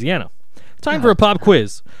Rouge, Louisiana. Time for a pop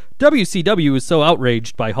quiz. WCW was so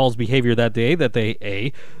outraged by Hall's behavior that day that they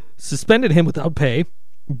A. suspended him without pay,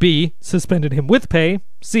 B. suspended him with pay,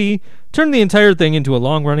 C. turned the entire thing into a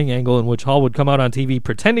long-running angle in which Hall would come out on TV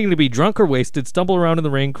pretending to be drunk or wasted, stumble around in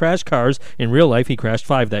the ring, crash cars — in real life he crashed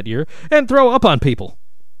 5 that year — and throw up on people.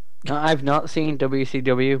 I've not seen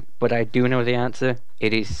WCW, but I do know the answer.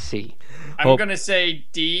 It is C. I'm gonna say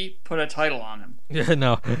D. Put a title on him. Yeah,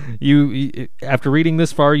 no. You after reading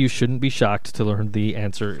this far, you shouldn't be shocked to learn the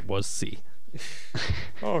answer was C.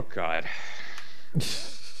 Oh God.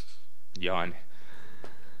 Yawn.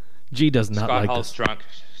 G does not Scott like Hall's this. drunk.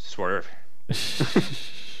 Swerve.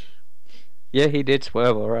 Yeah, he did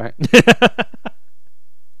swerve, alright.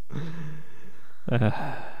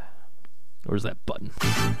 Where's that button?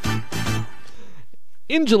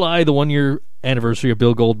 In July, the 1-year anniversary of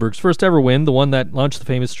Bill Goldberg's first ever win, the one that launched the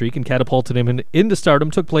famous streak and catapulted him into stardom,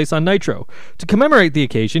 took place on Nitro. To commemorate the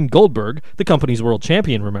occasion, Goldberg, the company's world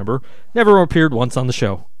champion, remember, never appeared once on the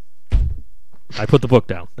show. I put the book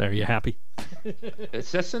down. There, you happy?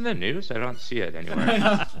 Is this in the news? I don't see it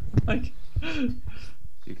anywhere. Like,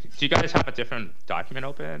 Do you guys have a different document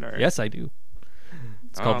open? Or? Yes, I do.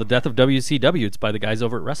 It's called The Death of WCW. It's by the guys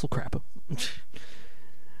over at WrestleCrap.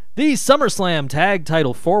 The SummerSlam Tag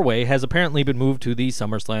Title 4-Way has apparently been moved to the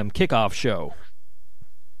SummerSlam Kickoff Show.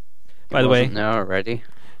 By the way, no, already.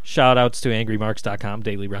 Shout-outs to AngryMarks.com,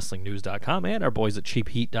 DailyWrestlingNews.com, and our boys at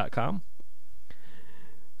CheapHeat.com.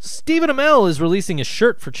 Stephen Amell is releasing a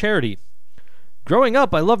shirt for charity. Growing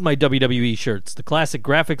up, I loved my WWE shirts, the classic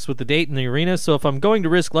graphics with the date in the arena, so if I'm going to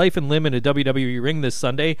risk life and limb in a WWE ring this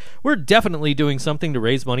Sunday, we're definitely doing something to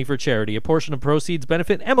raise money for charity. A portion of proceeds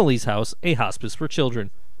benefit Emily's House, a hospice for children.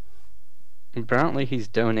 Apparently he's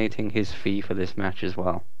donating his fee for this match as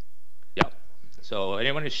well. Yep. So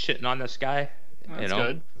anyone who's shitting on this guy, That's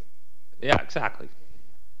good. Yeah, exactly.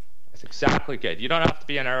 That's exactly good. You don't have to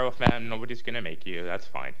be an Arrow fan. Nobody's going to make you. That's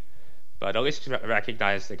fine. But at least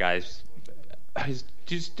recognize the guy's...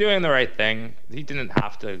 He's doing the right thing. He didn't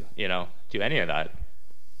have to, do any of that.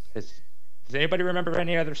 Does anybody remember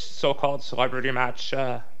any other so-called celebrity match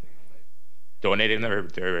donating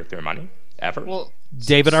their money ever? Well,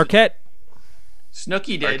 David Arquette.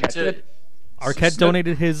 Snooki did. Arquette did? Arquette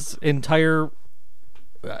donated his entire...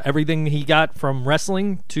 everything he got from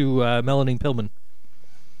wrestling to Melanie Pillman.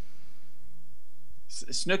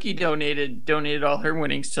 Snooki donated all her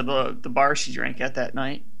winnings to the bar she drank at that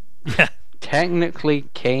night. Yeah. Technically,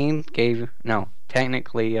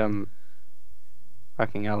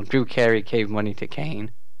 fucking hell, Drew Carey gave money to Kane.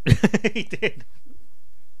 He did.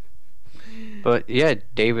 But yeah,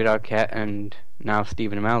 David Arquette and now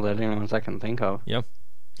Stephen Amell, they're the only ones I can think of. Yep.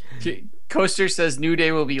 Coaster says New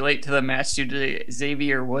Day will be late to the match due to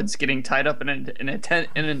Xavier Woods getting tied up in an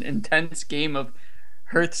intense game of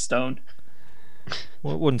Hearthstone.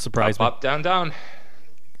 Well, it wouldn't surprise me. Up, down, down.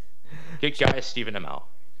 Good guy, Stephen Amell.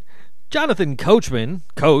 Jonathan Coachman,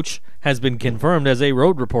 Coach, has been confirmed as a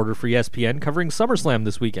road reporter for ESPN covering SummerSlam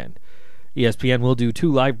this weekend. ESPN will do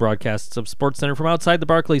 2 live broadcasts of SportsCenter from outside the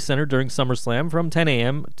Barclays Center during SummerSlam from 10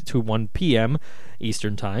 a.m. to 1 p.m.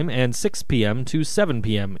 Eastern Time and 6 p.m. to 7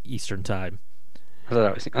 p.m. Eastern Time. I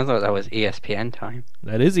thought that was ESPN time.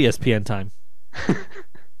 That is ESPN time.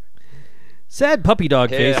 Sad puppy dog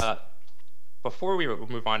face. Before we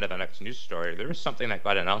move on to the next news story, there was something that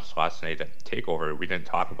got announced last night at TakeOver we didn't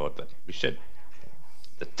talk about that we should.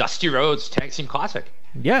 The Dusty Rhodes Tag Team Classic.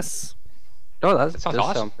 Yes. Oh, that sounds does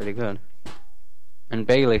awesome. sound pretty good. And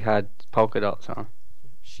Bailey had polka dots on.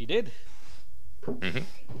 She did. Mm-hmm.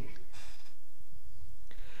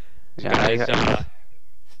 Yeah, so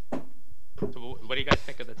what do you guys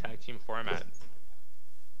think of the tag team format?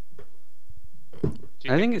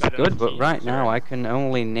 I think it's good, but right now I can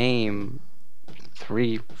only name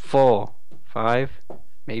 3, 4, 5,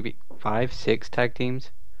 maybe 5, 6 tag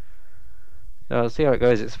teams. So I'll see how it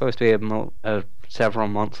goes. It's supposed to be a several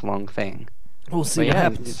months long thing. We'll see But what yeah,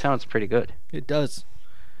 happens. it sounds pretty good. It does.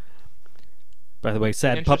 By the way,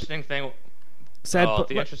 The interesting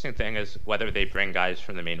thing is whether they bring guys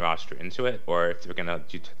from the main roster into it, or if they're gonna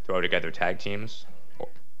throw together tag teams.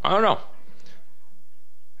 I don't know.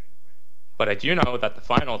 But I do know that the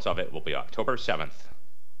finals of it will be October 7th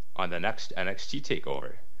on the next NXT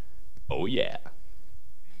TakeOver. Oh yeah.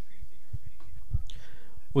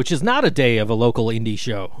 Which is not a day of a local indie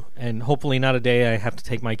show, and hopefully not a day I have to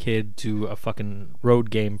take my kid to a fucking road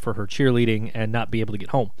game for her cheerleading and not be able to get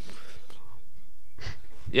home.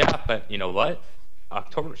 Yeah, but you know what?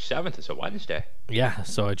 October 7th is a Wednesday. Yeah,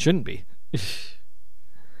 so it shouldn't be.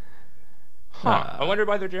 I wonder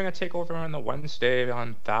why they're doing a TakeOver on the Wednesday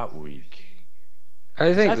on that week.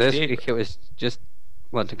 I think That's this big. week it was just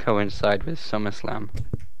to coincide with SummerSlam.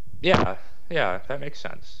 Yeah, that makes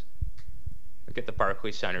sense. We get the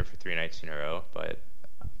Barclays Center for 3 nights in a row, but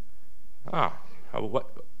what?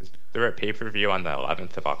 Is there a pay-per-view on the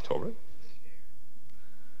 11th of October?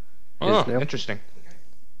 Oh, there? Interesting.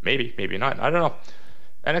 Maybe not. I don't know.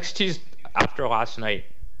 NXT's after last night.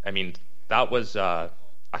 I mean, that was a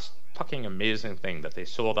fucking amazing thing that they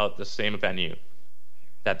sold out the same venue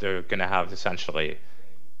that they're gonna have essentially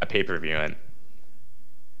a pay-per-view in.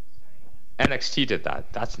 NXT did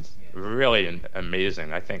that. That's really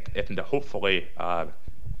amazing. I think, hopefully,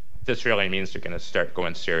 this really means they're gonna start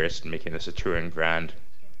going serious and making this a touring brand.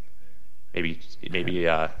 Maybe,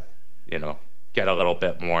 get a little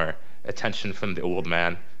bit more attention from the old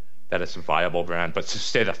man. That it's a viable brand, but to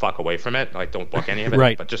stay the fuck away from it. Like, don't book any of it.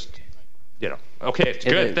 Right. But just, okay, it's a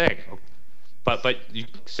good thing. But you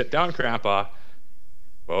sit down, Grandpa.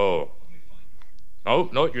 Whoa.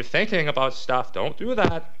 No, you're thinking about stuff. Don't do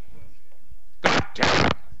that. God damn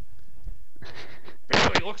it.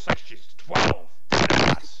 Barely looks like she's 12.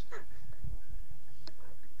 Ass.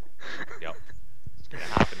 Yep. It's gonna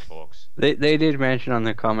happen, folks. They did mention on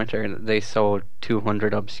the commentary that they sold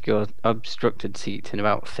 200 obstructed seats in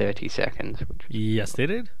about 30 seconds. Yes, they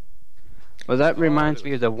did. Well, that reminds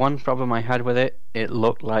me of the one problem I had with it. It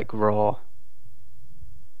looked like Raw.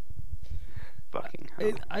 Fucking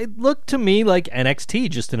hell. It looked to me like NXT,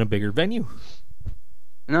 just in a bigger venue.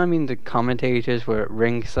 No, I mean the commentators were at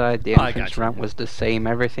ringside. The I entrance gotcha. ramp was the same.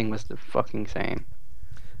 Everything was the fucking same.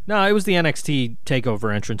 No, it was the NXT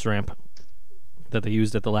Takeover entrance ramp that they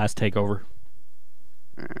used at the last Takeover.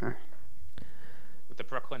 With the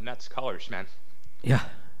Brooklyn Nets colors, man. Yeah,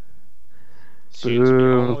 Soon to be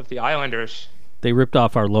Boo. home with the Islanders. they ripped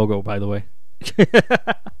off our logo, by the way.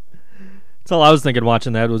 That's all I was thinking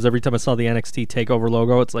watching that, was every time I saw the NXT Takeover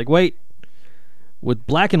logo, it's like, wait, with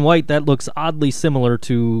black and white, that looks oddly similar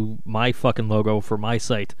to my fucking logo for my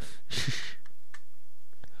site.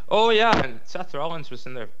 Oh yeah, and Seth Rollins was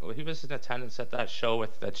in there. He was in attendance at that show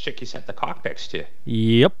with that chick he sent the cockpits to.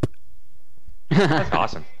 Yep. That's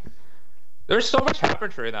awesome. There's so much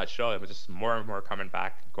happened during that show. It was just more and more coming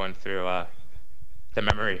back, going through the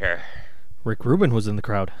memory here. Rick Rubin was in the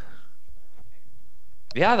crowd.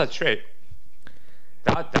 Yeah, that's right.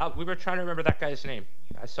 That we were trying to remember that guy's name.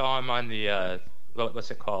 I saw him on the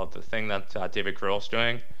what's it called? The thing that David Grohl's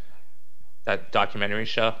doing. That documentary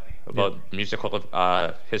show about musical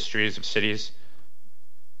histories of cities.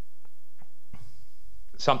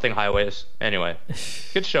 Something Highways. Anyway,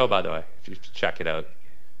 good show, by the way, if you check it out.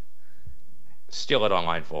 Steal it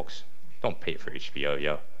online, folks. Don't pay for HBO,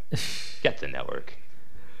 yo. Get the network.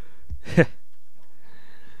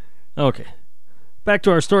 Okay. Back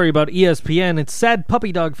to our story about ESPN. It's sad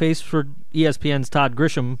puppy dog face for ESPN's Todd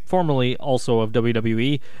Grisham, formerly also of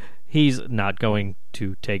WWE. He's not going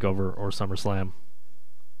to TakeOver or SummerSlam.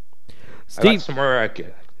 I Steve, got some more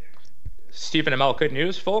Stephen Amell good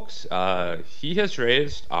news, folks. He has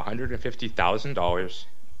raised $150,000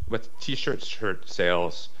 with t-shirt shirt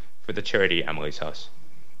sales for the charity Emily's House.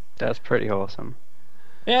 That's pretty awesome.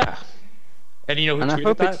 Yeah. And you know who And I tweeted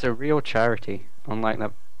hope that? it's a real charity, unlike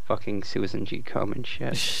that fucking Susan G. Komen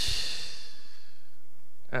shit.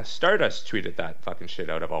 Stardust tweeted that fucking shit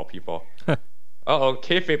out of all people. Uh-oh,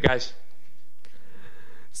 kayfabe, guys.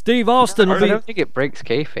 Steve Austin will I be... don't think it breaks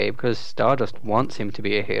kayfabe because Stardust wants him to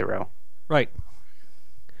be a hero. Right.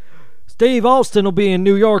 Steve Austin will be in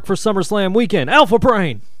New York for SummerSlam weekend. Alpha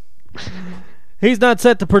Brain! He's not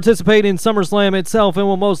set to participate in SummerSlam itself and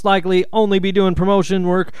will most likely only be doing promotion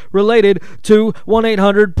work related to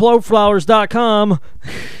 1-800-PLOFlowers.com.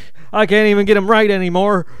 I can't even get him right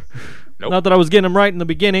anymore. Nope. Not that I was getting him right in the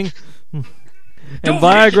beginning. And Don't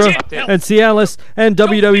forget Viagra your jail and Cialis and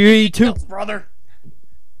WWE brother.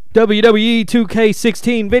 WWE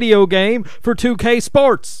 2K16 video game for 2K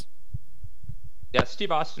Sports. Yeah,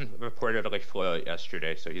 Steve Austin reportedly flew out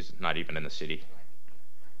yesterday, so he's not even in the city.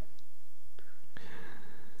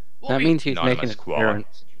 That means he's Anonymous making an koala.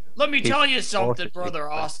 appearance. Let me He's tell you something, forced to brother take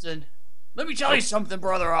that. Austin. Let me tell you something,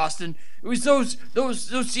 brother Austin. It was those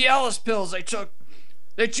Cialis pills I took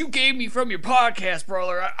that you gave me from your podcast,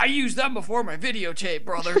 brother. I used them before my videotape,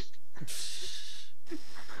 brother.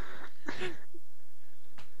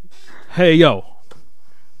 Hey, yo.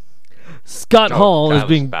 Scott Hall that is was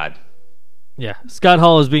being... bad. Yeah, Scott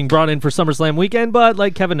Hall is being brought in for SummerSlam weekend, but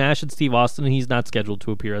like Kevin Nash and Steve Austin, he's not scheduled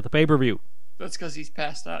to appear at the pay-per-view. That's because he's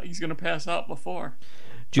passed out. He's gonna pass out before.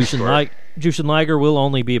 Jushin Liger will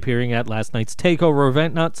only be appearing at last night's TakeOver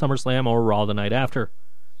event, not SummerSlam or Raw the night after.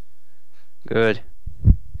 Good.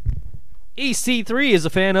 EC3 is a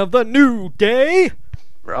fan of The New Day.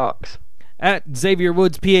 Rocks. At Xavier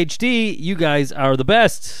Woods PhD, you guys are the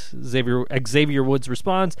best. Xavier Woods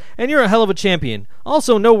responds, and you're a hell of a champion.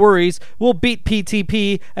 Also, no worries, we'll beat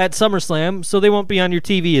PTP at SummerSlam, so they won't be on your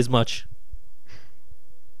TV as much.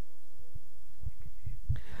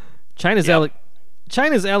 China's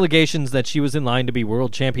allegations that she was in line to be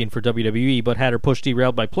world champion for WWE but had her push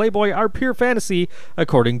derailed by Playboy are pure fantasy,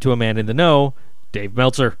 according to a man in the know, Dave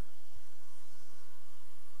Meltzer.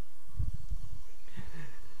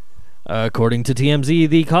 According to TMZ,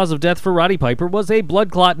 the cause of death for Roddy Piper was a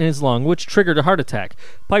blood clot in his lung, which triggered a heart attack.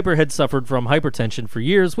 Piper had suffered from hypertension for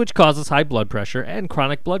years, which causes high blood pressure and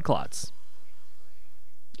chronic blood clots.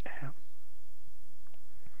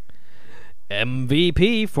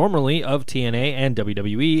 MVP, formerly of TNA and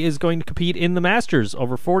WWE, is going to compete in the Masters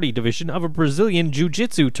over 40 division of a Brazilian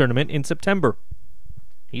Jiu-Jitsu tournament in September.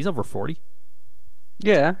 He's over 40?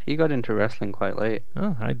 Yeah, he got into wrestling quite late.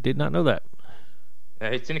 Oh, I did not know that.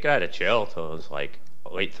 Yeah, he didn't get out of jail till his like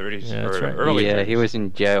late 30s Yeah, or that's right. early 30s. Yeah, he was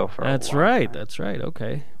in jail for That's a long right, time. that's right,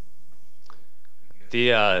 okay.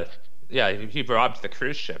 He robbed the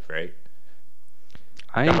cruise ship, right?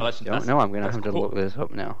 I Yeah, don't know. I'm going to that's have to cool. look this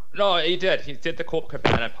up now. No, he did. He did the Colt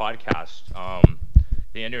Cabana podcast.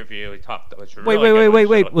 The interview he talked was really Wait. good when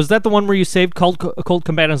he showed- Was that the one where you saved Colt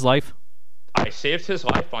Cabana's life? I saved his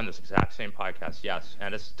life on this exact same podcast, yes.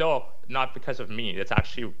 And it's still not because of me. It's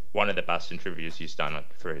actually one of the best interviews he's done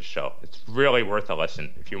for his show. It's really worth a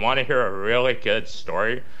listen. If you want to hear a really good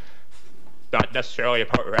story, not necessarily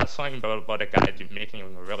about wrestling, but about a guy making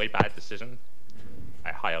a really bad decision,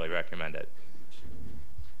 I highly recommend it.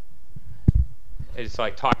 It's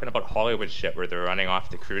like talking about Hollywood shit where they're running off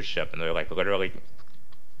the cruise ship and they're like literally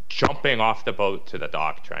jumping off the boat to the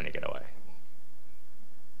dock trying to get away.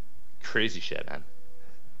 Crazy shit, man.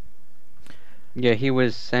 Yeah, he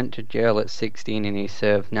was sent to jail at 16 and he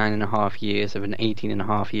served 9.5 years of an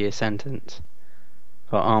 18.5 year sentence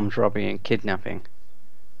for armed robbery and kidnapping.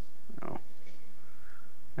 Oh.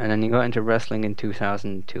 And then he got into wrestling in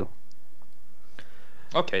 2002.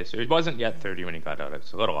 Okay, so he wasn't yet 30 when he got out.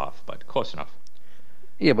 It's a little off, but close enough.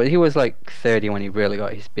 Yeah, but he was like 30 when he really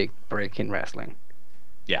got his big break in wrestling.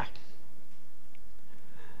 Yeah.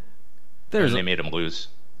 And they made him lose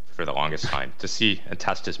for the longest time to see and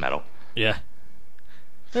test his mettle. Yeah.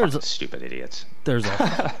 Stupid idiots. There's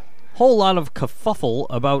a whole lot of kerfuffle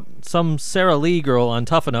about some Sarah Lee girl on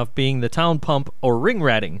Tough Enough being the town pump or ring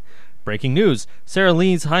ratting. Breaking news. Sarah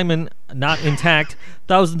Lee's hymen not intact.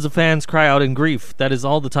 Thousands of fans cry out in grief. That is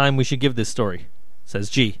all the time we should give this story, says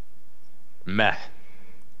G. Meh.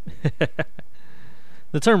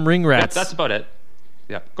 The term ring rats... That's about it.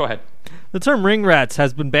 Yeah, go ahead. The term ring rats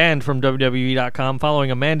has been banned from WWE.com following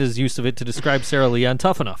Amanda's use of it to describe Sarah Lee on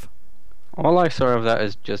Tough Enough. All I saw of that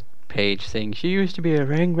is just Paige saying, she used to be a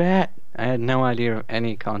ring rat. I had no idea of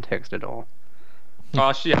any context at all.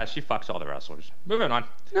 Oh, she fucks all the wrestlers. Moving on.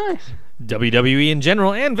 Nice. WWE in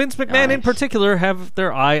general and Vince McMahon in particular have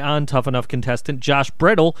their eye on Tough Enough contestant Josh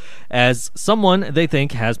Bredel as someone they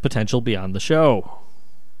think has potential beyond the show.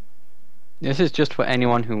 This is just for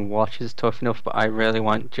anyone who watches Tough Enough, but I really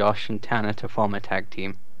want Josh and Tanner to form a tag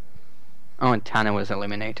team. Oh, and Tanner was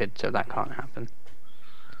eliminated, so that can't happen.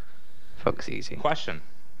 Fuck's easy. Question.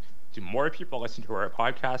 Do more people listen to our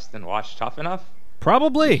podcast than watch Tough Enough?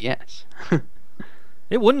 Probably. Yes.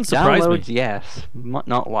 It wouldn't surprise Downloads, me. yes.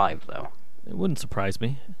 Not live, though. It wouldn't surprise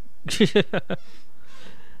me.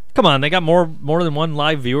 Come on, they got more than one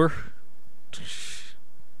live viewer.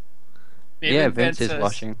 Yeah, Vince is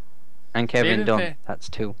watching. And Kevin Dunn, that's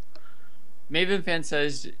 2. Maven Fan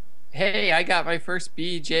says, hey, I got my first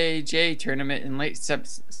BJJ tournament in late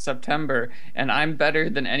September, and I'm better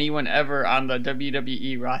than anyone ever on the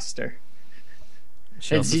WWE roster.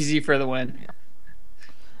 It's easy for the win.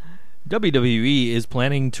 WWE is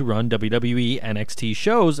planning to run WWE NXT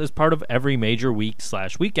shows as part of every major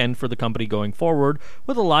week/weekend for the company going forward,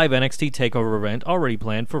 with a live NXT TakeOver event already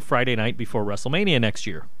planned for Friday night before WrestleMania next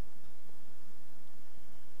year.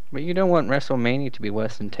 But you don't want WrestleMania to be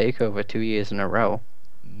worse than TakeOver 2 years in a row.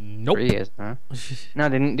 Nope. 3 years, huh? No,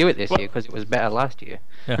 they didn't do it this year because it was better last year.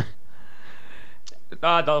 Yeah.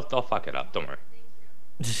 They'll fuck it up, don't worry.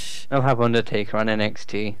 They'll have Undertaker on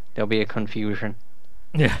NXT. There'll be a confusion.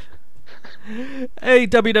 Yeah. A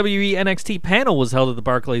WWE NXT panel was held at the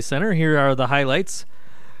Barclays Center. Here are the highlights.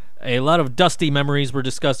 A lot of dusty memories were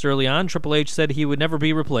discussed early on. Triple H said he would never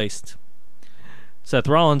be replaced. Seth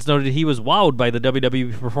Rollins noted he was wowed by the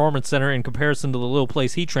WWE Performance Center in comparison to the little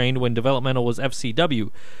place he trained when developmental was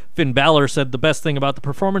FCW. Finn Balor said the best thing about the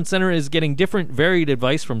Performance Center is getting different, varied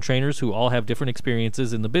advice from trainers who all have different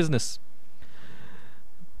experiences in the business.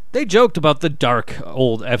 They joked about the dark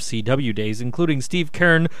old FCW days, including Steve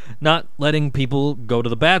Keirn not letting people go to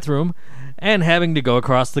the bathroom and having to go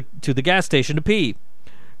across to the gas station to pee.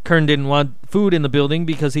 Keirn didn't want food in the building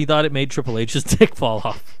because he thought it made Triple H's dick fall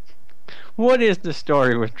off. What is the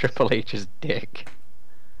story with Triple H's dick?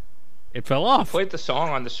 It fell off. Played the song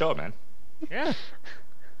on the show, man. Yeah.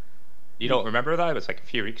 You don't remember that? It was like a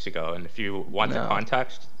few weeks ago, and if you want the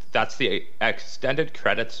context, that's the extended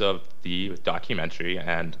credits of the documentary,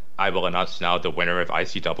 and I will announce now the winner of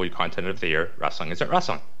ICW Content of the Year, Wrestling Isn't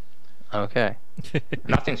Wrestling. Okay.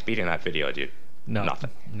 Nothing's beating that video, dude. No.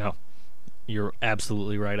 Nothing. No. You're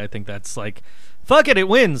absolutely right. I think that's like, fuck it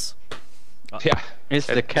wins. Yeah. It's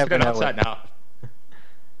the Kevin Owens now.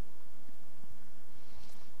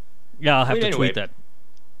 Yeah, I'll have to tweet that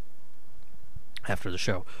after the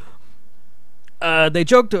show. They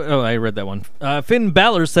joked... Oh, I read that one. Finn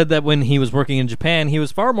Balor said that when he was working in Japan, he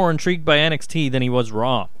was far more intrigued by NXT than he was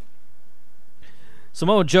Raw.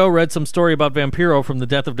 Samoa Joe read some story about Vampiro from the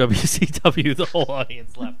death of WCW. The whole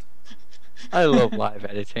audience left. I love live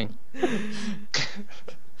editing.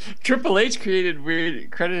 Triple H credited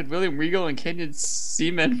William Regal and Kenyon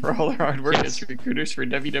Seaman for all their hard work as recruiters for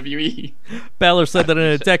WWE. Balor said that in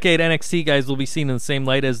a decade, NXT guys will be seen in the same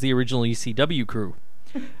light as the original ECW crew.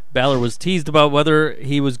 Balor was teased about whether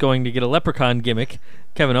he was going to get a leprechaun gimmick.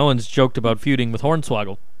 Kevin Owens joked about feuding with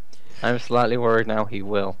Hornswoggle. I'm slightly worried now he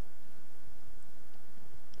will.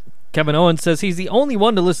 Kevin Owens says he's the only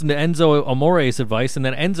one to listen to Enzo Amore's advice and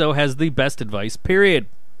that Enzo has the best advice, period.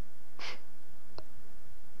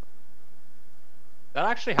 That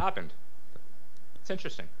actually happened. It's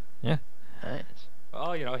interesting. Yeah. Nice.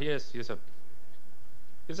 Well, he's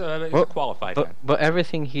a qualified man. But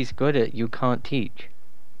everything he's good at, you can't teach.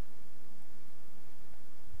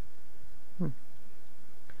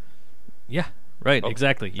 Yeah, right,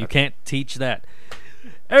 exactly. You can't teach that.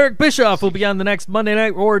 Eric Bischoff will be on the next Monday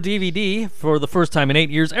Night Raw DVD. For the first time in 8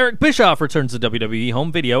 years, Eric Bischoff returns to WWE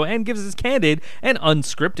Home Video and gives his candid and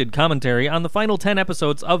unscripted commentary on the final 10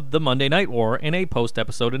 episodes of the Monday Night War in a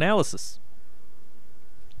post-episode analysis.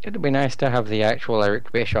 It'd be nice to have the actual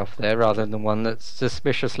Eric Bischoff there rather than one that's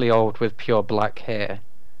suspiciously old with pure black hair.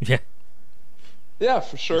 Yeah. Yeah,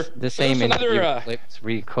 for sure. The same interview clips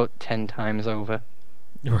recut 10 times over.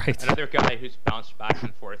 Right. Another guy who's bounced back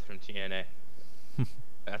and forth from TNA.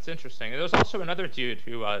 That's interesting. There was also another dude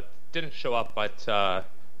who didn't show up at the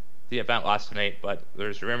event last night, but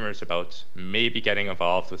there's rumors about maybe getting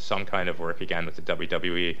involved with some kind of work again with the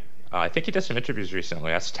WWE. I think he did some interviews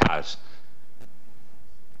recently. That's Taz.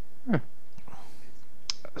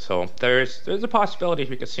 So there's a possibility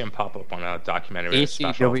we could see him pop up on a documentary.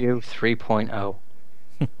 ECW 3.0.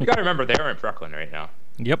 You got to remember they're in Brooklyn right now.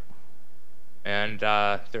 Yep. And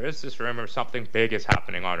there is this rumor something big is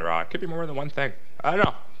happening on Raw. It could be more than one thing. I don't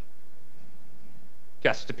know.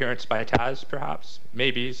 Guest appearance by Taz, perhaps.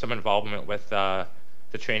 Maybe some involvement with the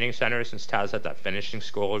training center, since Taz had that finishing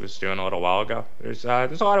school he was doing a little while ago. There's a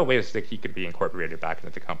lot of ways that he could be incorporated back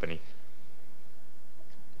into the company.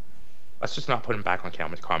 Let's just not put him back on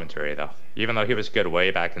commentary, though. Even though he was good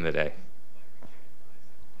way back in the day.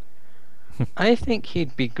 I think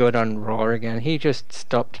he'd be good on Raw again. He just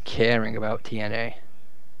stopped caring about TNA.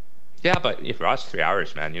 Yeah, but if Raw's 3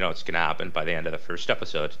 hours, man, it's going to happen by the end of the first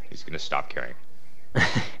episode. He's going to stop caring.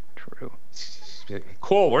 True.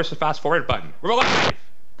 Cool, where's the fast forward button? We're live!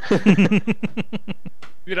 I'm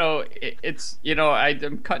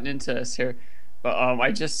cutting into this here, but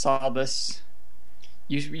I just saw this.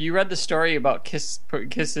 You read the story about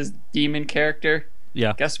Kiss's demon character?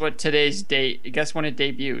 Yeah. Guess what today's date? Guess when it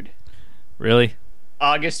debuted? Really?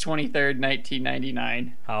 August 23rd,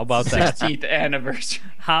 1999. How about that? 16th anniversary.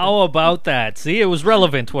 How about that? See, it was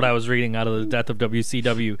relevant what I was reading out of The Death of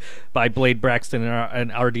WCW by Blade Braxton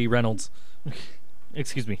and R.D. Reynolds.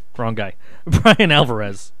 Excuse me, wrong guy. Brian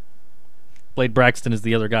Alvarez. Blade Braxton is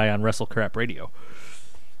the other guy on WrestleCrap Radio.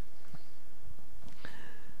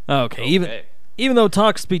 Okay. Even though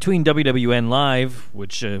talks between WWN Live,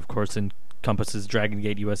 which of course encompasses Dragon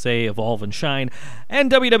Gate USA, Evolve, and Shine, and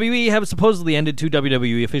WWE have supposedly ended, two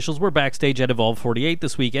WWE officials were backstage at Evolve 48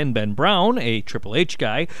 this weekend. Ben Brown, a Triple H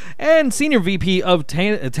guy, and Senior VP of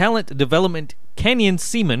Talent Development Canyon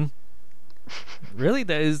Seaman. Really?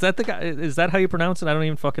 Is that the guy? Is that how you pronounce it? I don't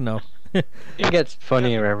even fucking know. It gets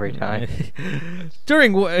funnier every time.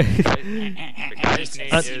 The guy's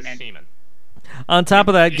name is Seaman. On top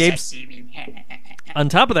of that, Gabe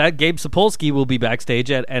Sapolsky will be backstage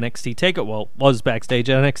at NXT TakeOver. Well, was backstage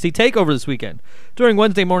at NXT TakeOver this weekend. During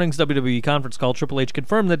Wednesday morning's WWE conference call, Triple H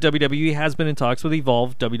confirmed that WWE has been in talks with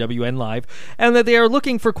Evolve, WWN Live, and that they are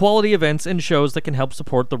looking for quality events and shows that can help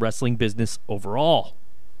support the wrestling business overall.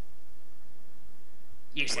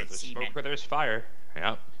 You said smoke where there's fire.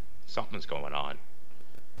 Yep, something's going on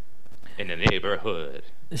in the neighborhood.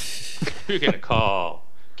 Who can call?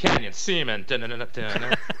 Canyon Seaman.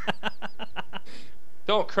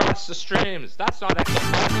 Don't cross the streams. That's not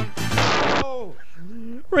no.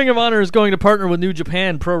 Ring of Honor is going to partner with New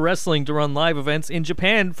Japan Pro Wrestling to run live events in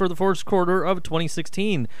Japan for the first quarter of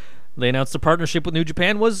 2016. They announced the partnership with New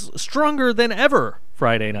Japan was stronger than ever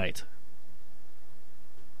Friday night.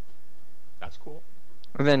 That's cool.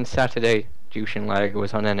 And then Saturday, Jushin Liger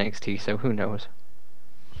was on NXT, so who knows?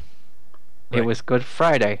 Right. It was Good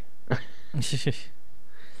Friday.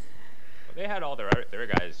 They had all their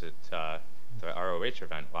guys at the ROH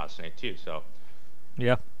event last night too. So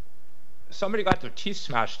yeah, somebody got their teeth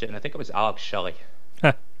smashed in. I think it was Alex Shelley.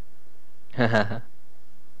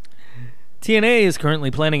 TNA is currently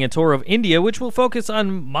planning a tour of India, which will focus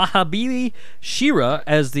on Mahabali Shera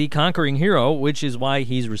as the conquering hero, which is why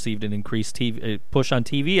he's received an increased push on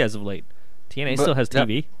TV as of late. TNA still has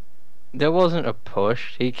TV. There wasn't a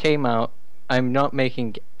push. He came out. I'm not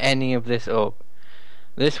making any of this up.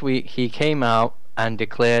 This week he came out and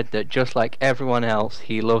declared that just like everyone else,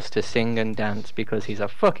 he loves to sing and dance because he's a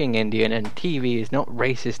fucking Indian and TV is not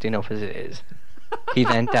racist enough as it is. He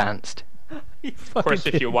then danced. Of course,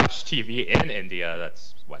 if you watch TV in India,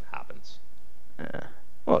 that's what happens.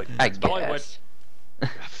 Well, I It's Bollywood. guess.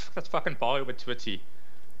 That's fucking Bollywood to a T.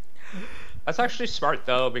 That's actually smart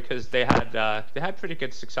though, because they had pretty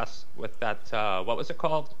good success with that. What was it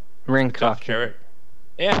called? Ring Jeff cock. Jarrett.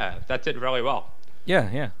 Yeah, that did really well.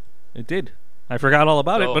 Yeah, it did. I forgot all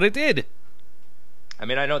about it, So- but it did. I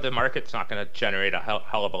mean, I know the market's not going to generate a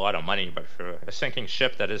hell of a lot of money, but for a sinking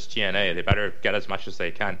ship that is TNA, they better get as much as they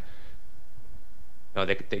can. No,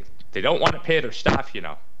 they don't want to pay their staff, you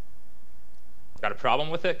know. Got a problem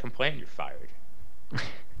with it? Complain, you're fired.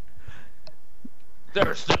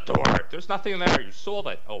 There's the door. There's nothing there. You sold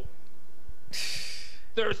it. Oh.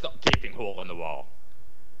 There's the gaping hole in the wall.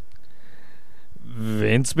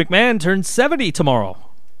 Vince McMahon turns 70 tomorrow.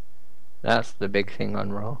 That's the big thing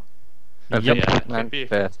on Raw. Yep. Yeah, it could McMahon's be.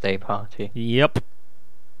 birthday party. Yep.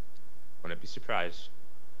 Wouldn't be surprised.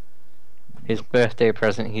 His birthday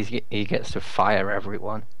present, he gets to fire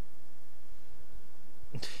everyone.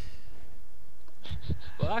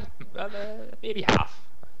 Well, maybe half.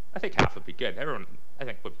 I think half would be good. Everyone, I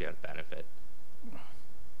think, would be a benefit.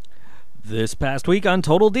 This past week on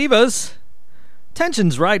Total Divas,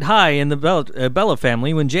 tensions ride high in the Bella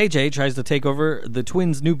family when JJ tries to take over the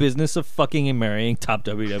twins' new business of fucking and marrying top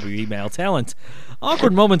WWE male talent.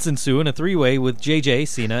 Awkward moments ensue in a three-way with JJ,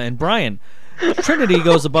 Cena, and Bryan. Trinity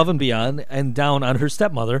goes above and beyond and down on her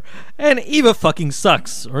stepmother, and Eva fucking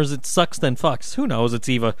sucks. Or is it sucks then fucks? Who knows? It's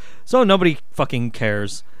Eva. So nobody fucking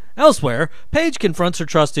cares. Elsewhere, Paige confronts her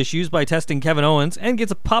trust issues by testing Kevin Owens and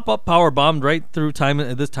gets a pop-up power bombed right through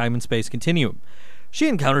this time and space continuum. She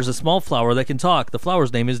encounters a small flower that can talk. The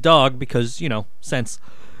flower's name is Dog because, sense.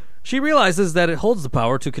 She realizes that it holds the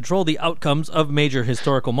power to control the outcomes of major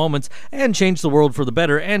historical moments and change the world for the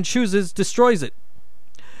better, and destroys it.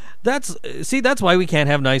 That's why we can't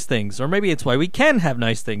have nice things. Or maybe it's why we can have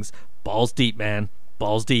nice things. Balls deep, man.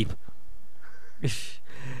 Balls deep.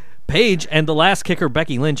 Paige and the last kicker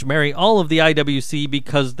Becky Lynch marry all of the IWC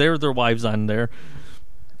because they're their wives on there.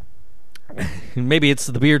 Maybe it's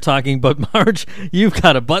the beer talking, but Marge, you've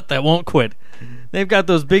got a butt that won't quit. They've got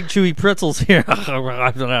those big chewy pretzels here.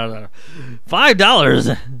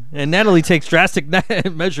 $5. And Natalie takes drastic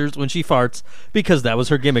measures when she farts because that was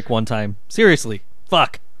her gimmick one time. Seriously.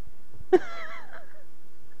 Fuck.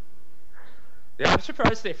 Yeah, I'm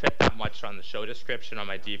surprised they fit that much on the show description on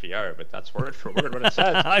my DVR, but that's word for word what it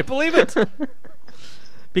says. I believe it.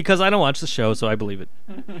 Because I don't watch the show, so I believe it.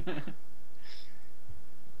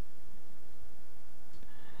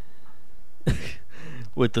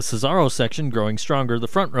 With the Cesaro section growing stronger, the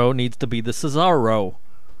front row needs to be the Cesaro.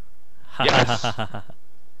 Yes.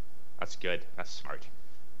 That's good. That's smart.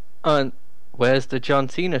 And where's the John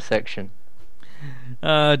Cena section?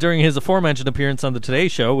 During his aforementioned appearance on the Today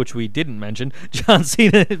Show, which we didn't mention, John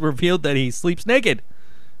Cena revealed that he sleeps naked.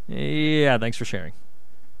 Yeah, thanks for sharing.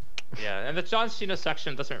 Yeah, and the John Cena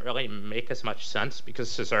section doesn't really make as much sense because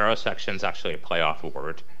Cesaro section is actually a playoff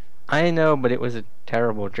word. I know, but it was a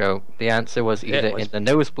terrible joke. The answer was either in the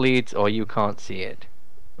nosebleeds or you can't see it.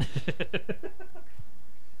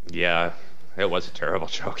 Yeah, it was a terrible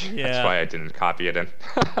joke. Yeah. That's why I didn't copy it in.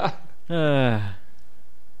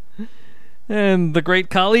 And the great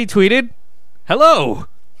Kali tweeted, "Hello."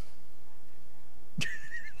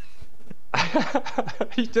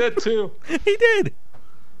 He did too. He did.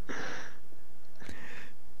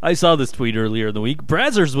 I saw this tweet earlier in the week.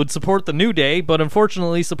 Brazzers would support the New Day, but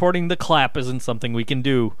unfortunately supporting the clap isn't something we can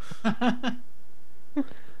do.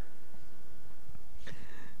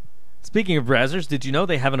 Speaking of Brazzers, did you know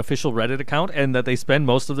they have an official Reddit account and that they spend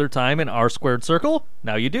most of their time in R Squared Circle?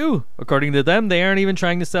 Now you do. According to them, they aren't even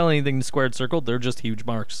trying to sell anything to Squared Circle. They're just huge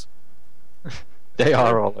marks. They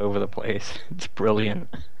are all over the place. It's brilliant.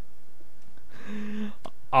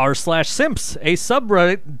 r/Simps, a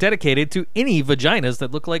subreddit dedicated to any vaginas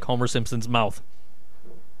that look like Homer Simpson's mouth.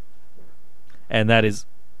 And that is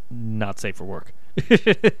not safe for work.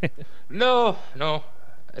 No.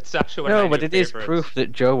 It's actually one of No, my but new it is favorites. proof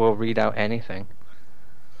that Joe will read out anything.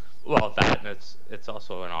 Well, that and it's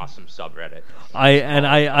also an awesome subreddit. Of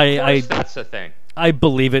course That's the thing. I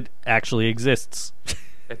believe it actually exists.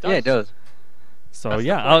 It does. Yeah, it does. So That's the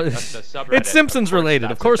yeah, point. That's the subreddit. it's Simpsons Of course related.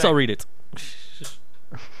 that's Of a course, I'll thing. read it.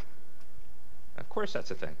 Of course,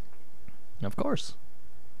 that's a thing. Of course.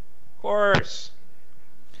 Of course.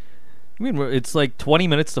 I mean, it's like 20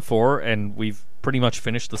 minutes to 4, and we've pretty much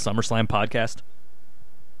finished the SummerSlam podcast.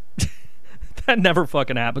 That never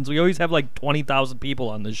fucking happens. We always have like 20,000 people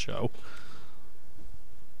on this show.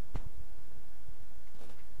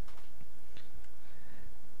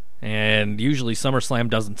 And usually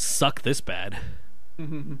SummerSlam doesn't suck this bad.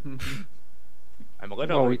 I'm Well,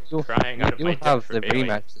 literally crying out of we my do dick have for the Bayley.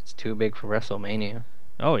 rematch that's too big for WrestleMania.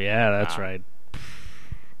 Oh yeah, that's right.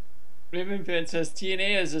 Raven fan says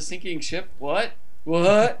TNA is a sinking ship. What?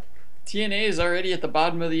 What? TNA is already at the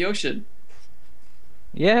bottom of the ocean.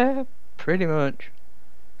 Yeah, pretty much.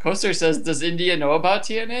 Coaster says, does India know about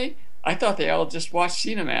TNA? I thought they all just watched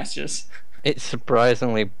Cena matches. It's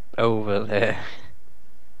surprisingly over there.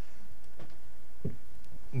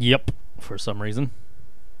 Yep, for some reason.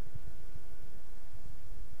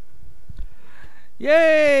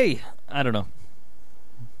 Yay! I don't know.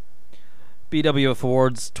 BWF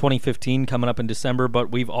Awards 2015 coming up in December,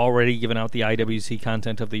 but we've already given out the IWC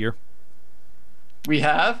Content of the Year. We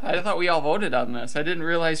have? I thought we all voted on this. I didn't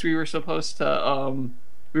realize we were supposed to,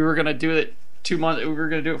 we were going to do it 2 months, we were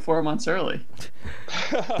going to do it 4 months early.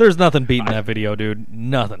 There's nothing beating that video, dude.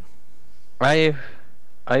 Nothing. I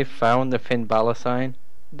found the Finn Balor sign.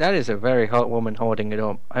 That is a very hot woman holding it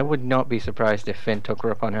up. I would not be surprised if Finn took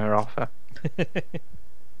her up on her offer.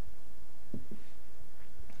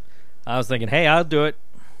 I was thinking, hey, I'll do it.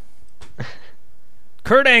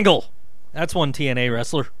 Kurt Angle. That's one TNA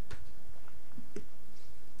wrestler.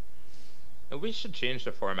 We should change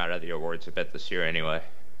the format of the awards a bit this year anyway.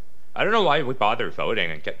 I don't know why we bother voting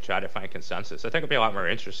and try to find consensus. I think it'd be a lot more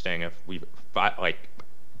interesting if we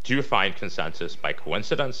do find consensus by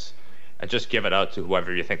coincidence and just give it out to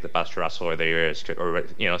whoever you think the best wrestler of the year is, or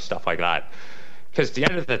stuff like that. Because at the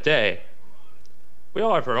end of the day, we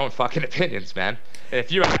all have our own fucking opinions, man. And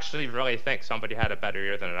if you actually really think somebody had a better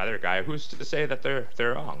year than another guy, who's to say that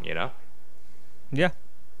they're wrong, Yeah.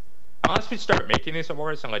 Unless we start making these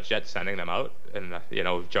awards and legit sending them out, and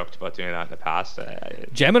we've joked about doing that in the past.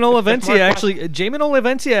 Jaminal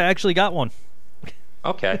Avencia actually got one.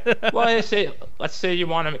 Okay. Well, let's say you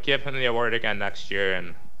want to give him the award again next year,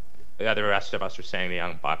 and the rest of us are saying the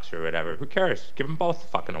Young Bucks or whatever. Who cares? Give them both a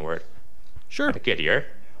fucking award. Sure. A good year.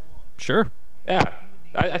 Sure. Yeah.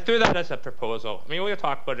 I threw that as a proposal. I mean, we'll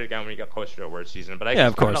talk about it again when we get closer to award season. But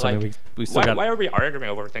of course. We still got. Why are we arguing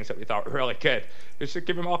over things that we thought were really good? We should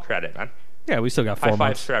give them all credit, man. Yeah, we still got 4 High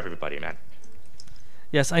months. fives for everybody, man.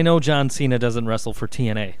 Yes, I know John Cena doesn't wrestle for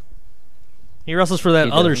TNA. He wrestles for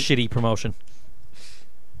that other shitty promotion.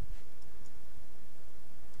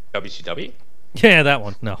 WCW? Yeah, that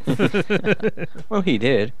one. No. Well, he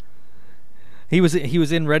did. He was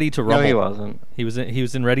in Ready to Rumble. No, he wasn't. He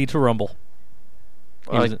was in Ready to Rumble.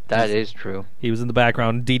 That is true. He was in the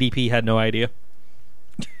background. DDP had no idea.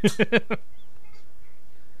 It's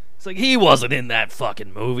like, he wasn't in that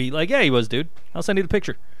fucking movie. Like, yeah, he was, dude. I'll send you the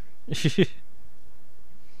picture.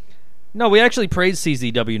 No, we actually praise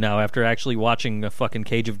CZW now after actually watching a fucking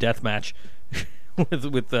Cage of Death match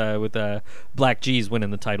with Black G's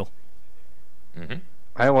winning the title. Mm-hmm.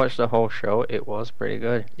 I watched the whole show. It was pretty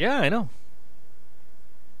good. Yeah, I know.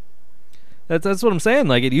 That's what I'm saying.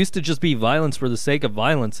 Like, it used to just be violence for the sake of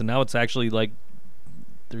violence, and now it's actually like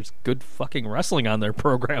there's good fucking wrestling on their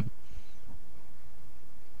program.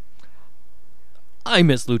 I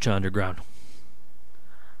miss Lucha Underground.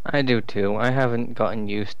 I do too. I haven't gotten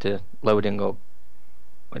used to loading up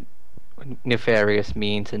with nefarious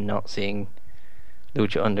means and not seeing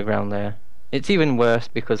Lucha Underground there. It's even worse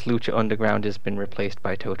because Lucha Underground has been replaced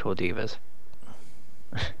by Total Divas.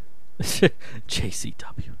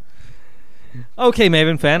 JCW. Okay,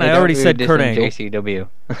 Maven fan. They I don't already do said this Kurt in Angle. JCW.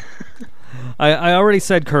 I already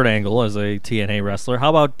said Kurt Angle as a TNA wrestler. How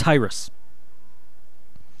about Tyrus?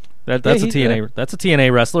 That's a TNA. That's a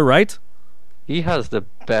TNA wrestler, right? He has the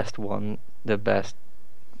best whatever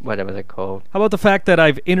they're called. How about the fact that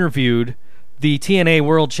I've interviewed the TNA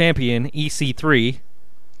World Champion EC3?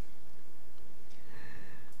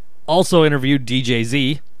 Also interviewed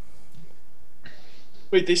DJZ.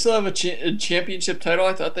 Wait, they still have a championship title?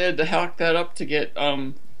 I thought they had to hack that up to get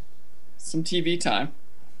some TV time.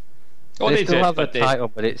 Well, they still have a title,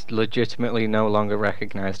 but it's legitimately no longer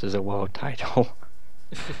recognized as a world title.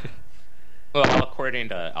 Well, according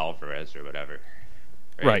to Alvarez or whatever.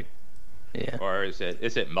 Right. Yeah. Or is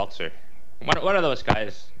it Meltzer? One of those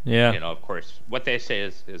guys. Yeah. Of course, what they say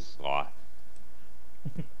is law.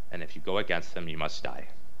 And if you go against them, you must die.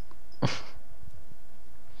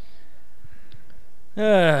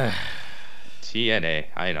 TNA,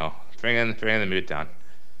 I know. Bringing the mood down.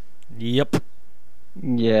 Yep.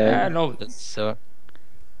 Yeah. No. So.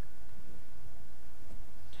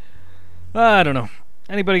 I don't know.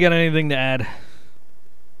 Anybody got anything to add?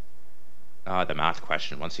 The math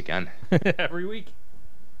question once again. Every week.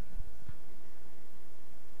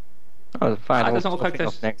 Oh, the final doesn't look Tough like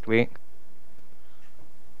Enough this. next week.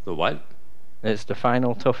 The what? It's the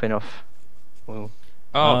final Tough Enough. Well,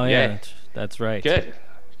 Oh, yeah. That's right. Good.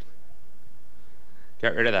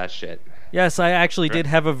 Get rid of that shit. Yes, I actually did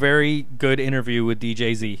have a very good interview with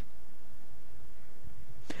DJZ.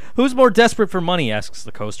 Who's more desperate for money, asks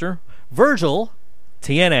the coaster. Virgil,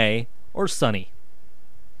 TNA, or Sunny?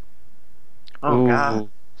 Oh, God.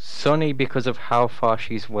 Sunny, because of how far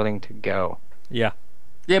she's willing to go. Yeah.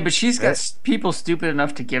 Yeah, but she's got people stupid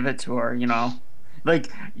enough to give it to her, you know?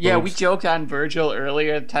 Like, yeah, we joked on Virgil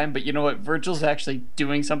earlier at the time, but you know what? Virgil's actually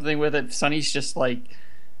doing something with it. Sunny's just like,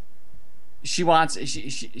 she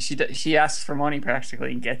asks for money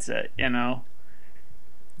practically and gets it, you know?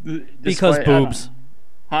 Because boobs.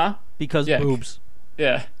 Huh? Because boobs.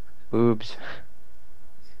 Yeah. Boobs.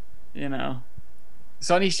 You know?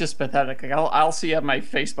 Sunny's just pathetic. Like, I'll see on my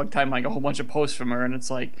Facebook timeline a whole bunch of posts from her, and it's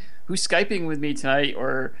like, who's Skyping with me tonight?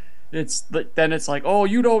 Or then it's like, oh,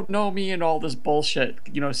 you don't know me, and all this bullshit.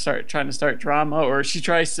 You know, trying to start drama, or she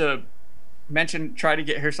tries to try to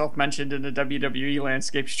get herself mentioned in the WWE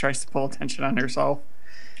landscape. She tries to pull attention on herself.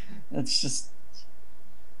 It's just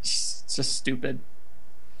stupid.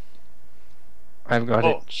 I've got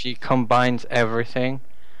it. She combines everything.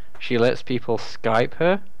 She lets people Skype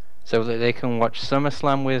her so that they can watch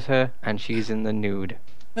SummerSlam with her, and she's in the nude.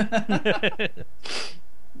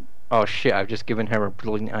 Oh shit, I've just given her a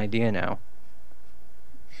brilliant idea now.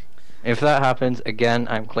 If that happens, again,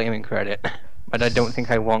 I'm claiming credit. But I don't think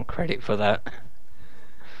I want credit for that.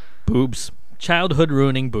 Boobs. Childhood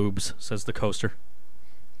ruining boobs, says the coaster.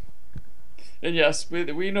 And yes,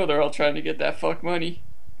 we know they're all trying to get that fuck money.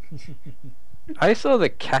 I saw the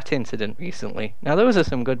cat incident recently. Now those are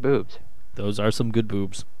some good boobs. Those are some good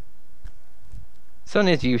boobs.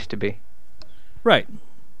 Sunny's used to be. Right.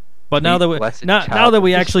 But now that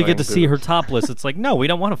we actually get to see her topless, it's like, no, we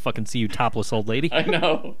don't want to fucking see you topless, old lady. I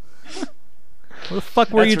know. Where the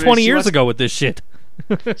fuck were you 20 years ago with this shit?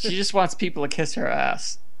 She just wants people to kiss her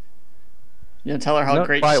ass. You know, tell her how Not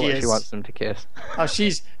great quite she what is. She wants them to kiss. How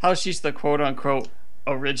she's the quote unquote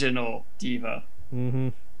original diva. Mm-hmm.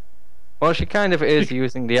 Well, she kind of is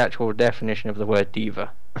using the actual definition of the word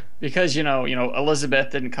diva. Because you know,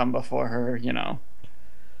 Elizabeth didn't come before her. You know.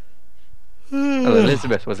 Well,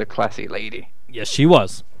 Elizabeth was a classy lady. Yes, she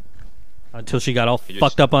was. Until she got all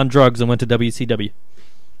fucked up on drugs and went to WCW.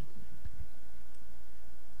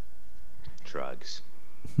 Drugs.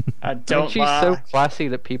 I don't. She's so classy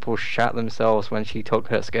that people shat themselves when she took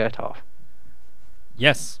her skirt off.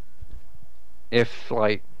 Yes. If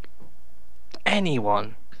like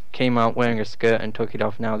anyone came out wearing a skirt and took it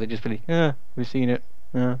off now, they'd just be like, "Yeah, we've seen it."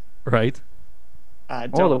 Yeah. Right.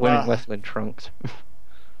 All the women wrestling trunks.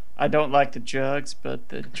 I don't like the drugs, but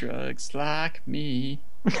the drugs like me.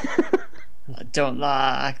 I don't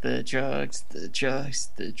like the drugs, the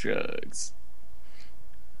drugs.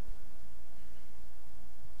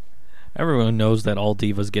 Everyone knows that all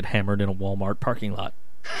divas get hammered in a Walmart parking lot,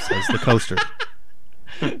 says the coaster.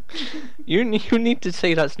 You need to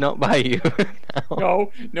say that's not by you.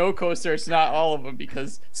 No, coaster. It's not all of them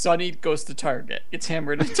because Sunny goes to Target. It's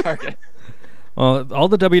hammered at Target. Well, all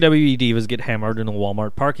the WWE divas get hammered in a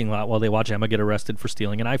Walmart parking lot while they watch Emma get arrested for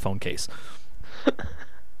stealing an iPhone case.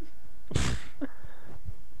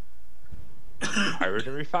 Hired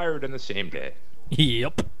and refired in the same day.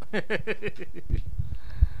 Yep.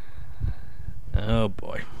 Oh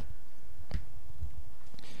boy.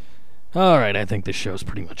 All right, I think this show's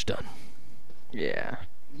pretty much done. Yeah.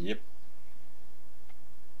 Yep.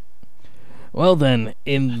 Well then,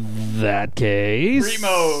 in that case...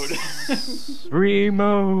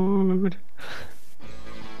 Remode.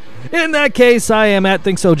 In that case, I am at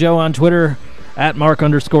ThinkSoJoe on Twitter, at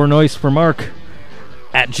Mark_Noise for Mark,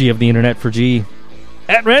 at G of the Internet for G,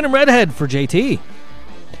 at Random Redhead for JT,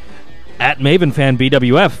 at MavenFan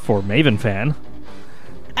BWF for MavenFan,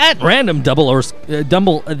 at Random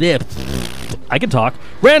Random_0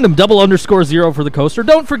 for the coaster.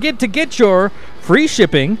 Don't forget to get your free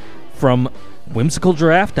shipping from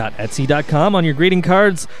whimsicalgiraffe.etsy.com on your greeting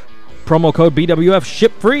cards. Promo code BWF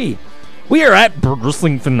ship free. We are at Board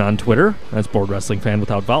Wrestling Fan on Twitter. That's Board Wrestling Fan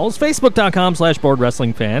without vowels. Facebook.com/Board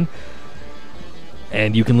Wrestling Fan.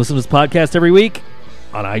 And you can listen to this podcast every week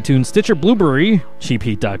on iTunes, Stitcher, Blueberry,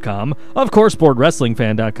 cheapheat.com, of course,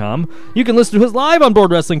 BoardWrestlingFan.com. You can listen to us live on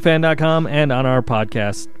BoardWrestlingFan.com and on our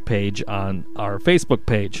podcast page on our Facebook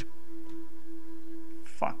page.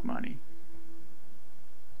 Fuck money.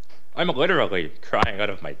 I'm literally crying out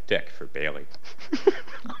of my dick for Bailey.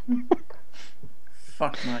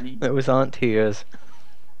 Fuck money. Those aren't tears.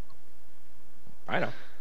 I know.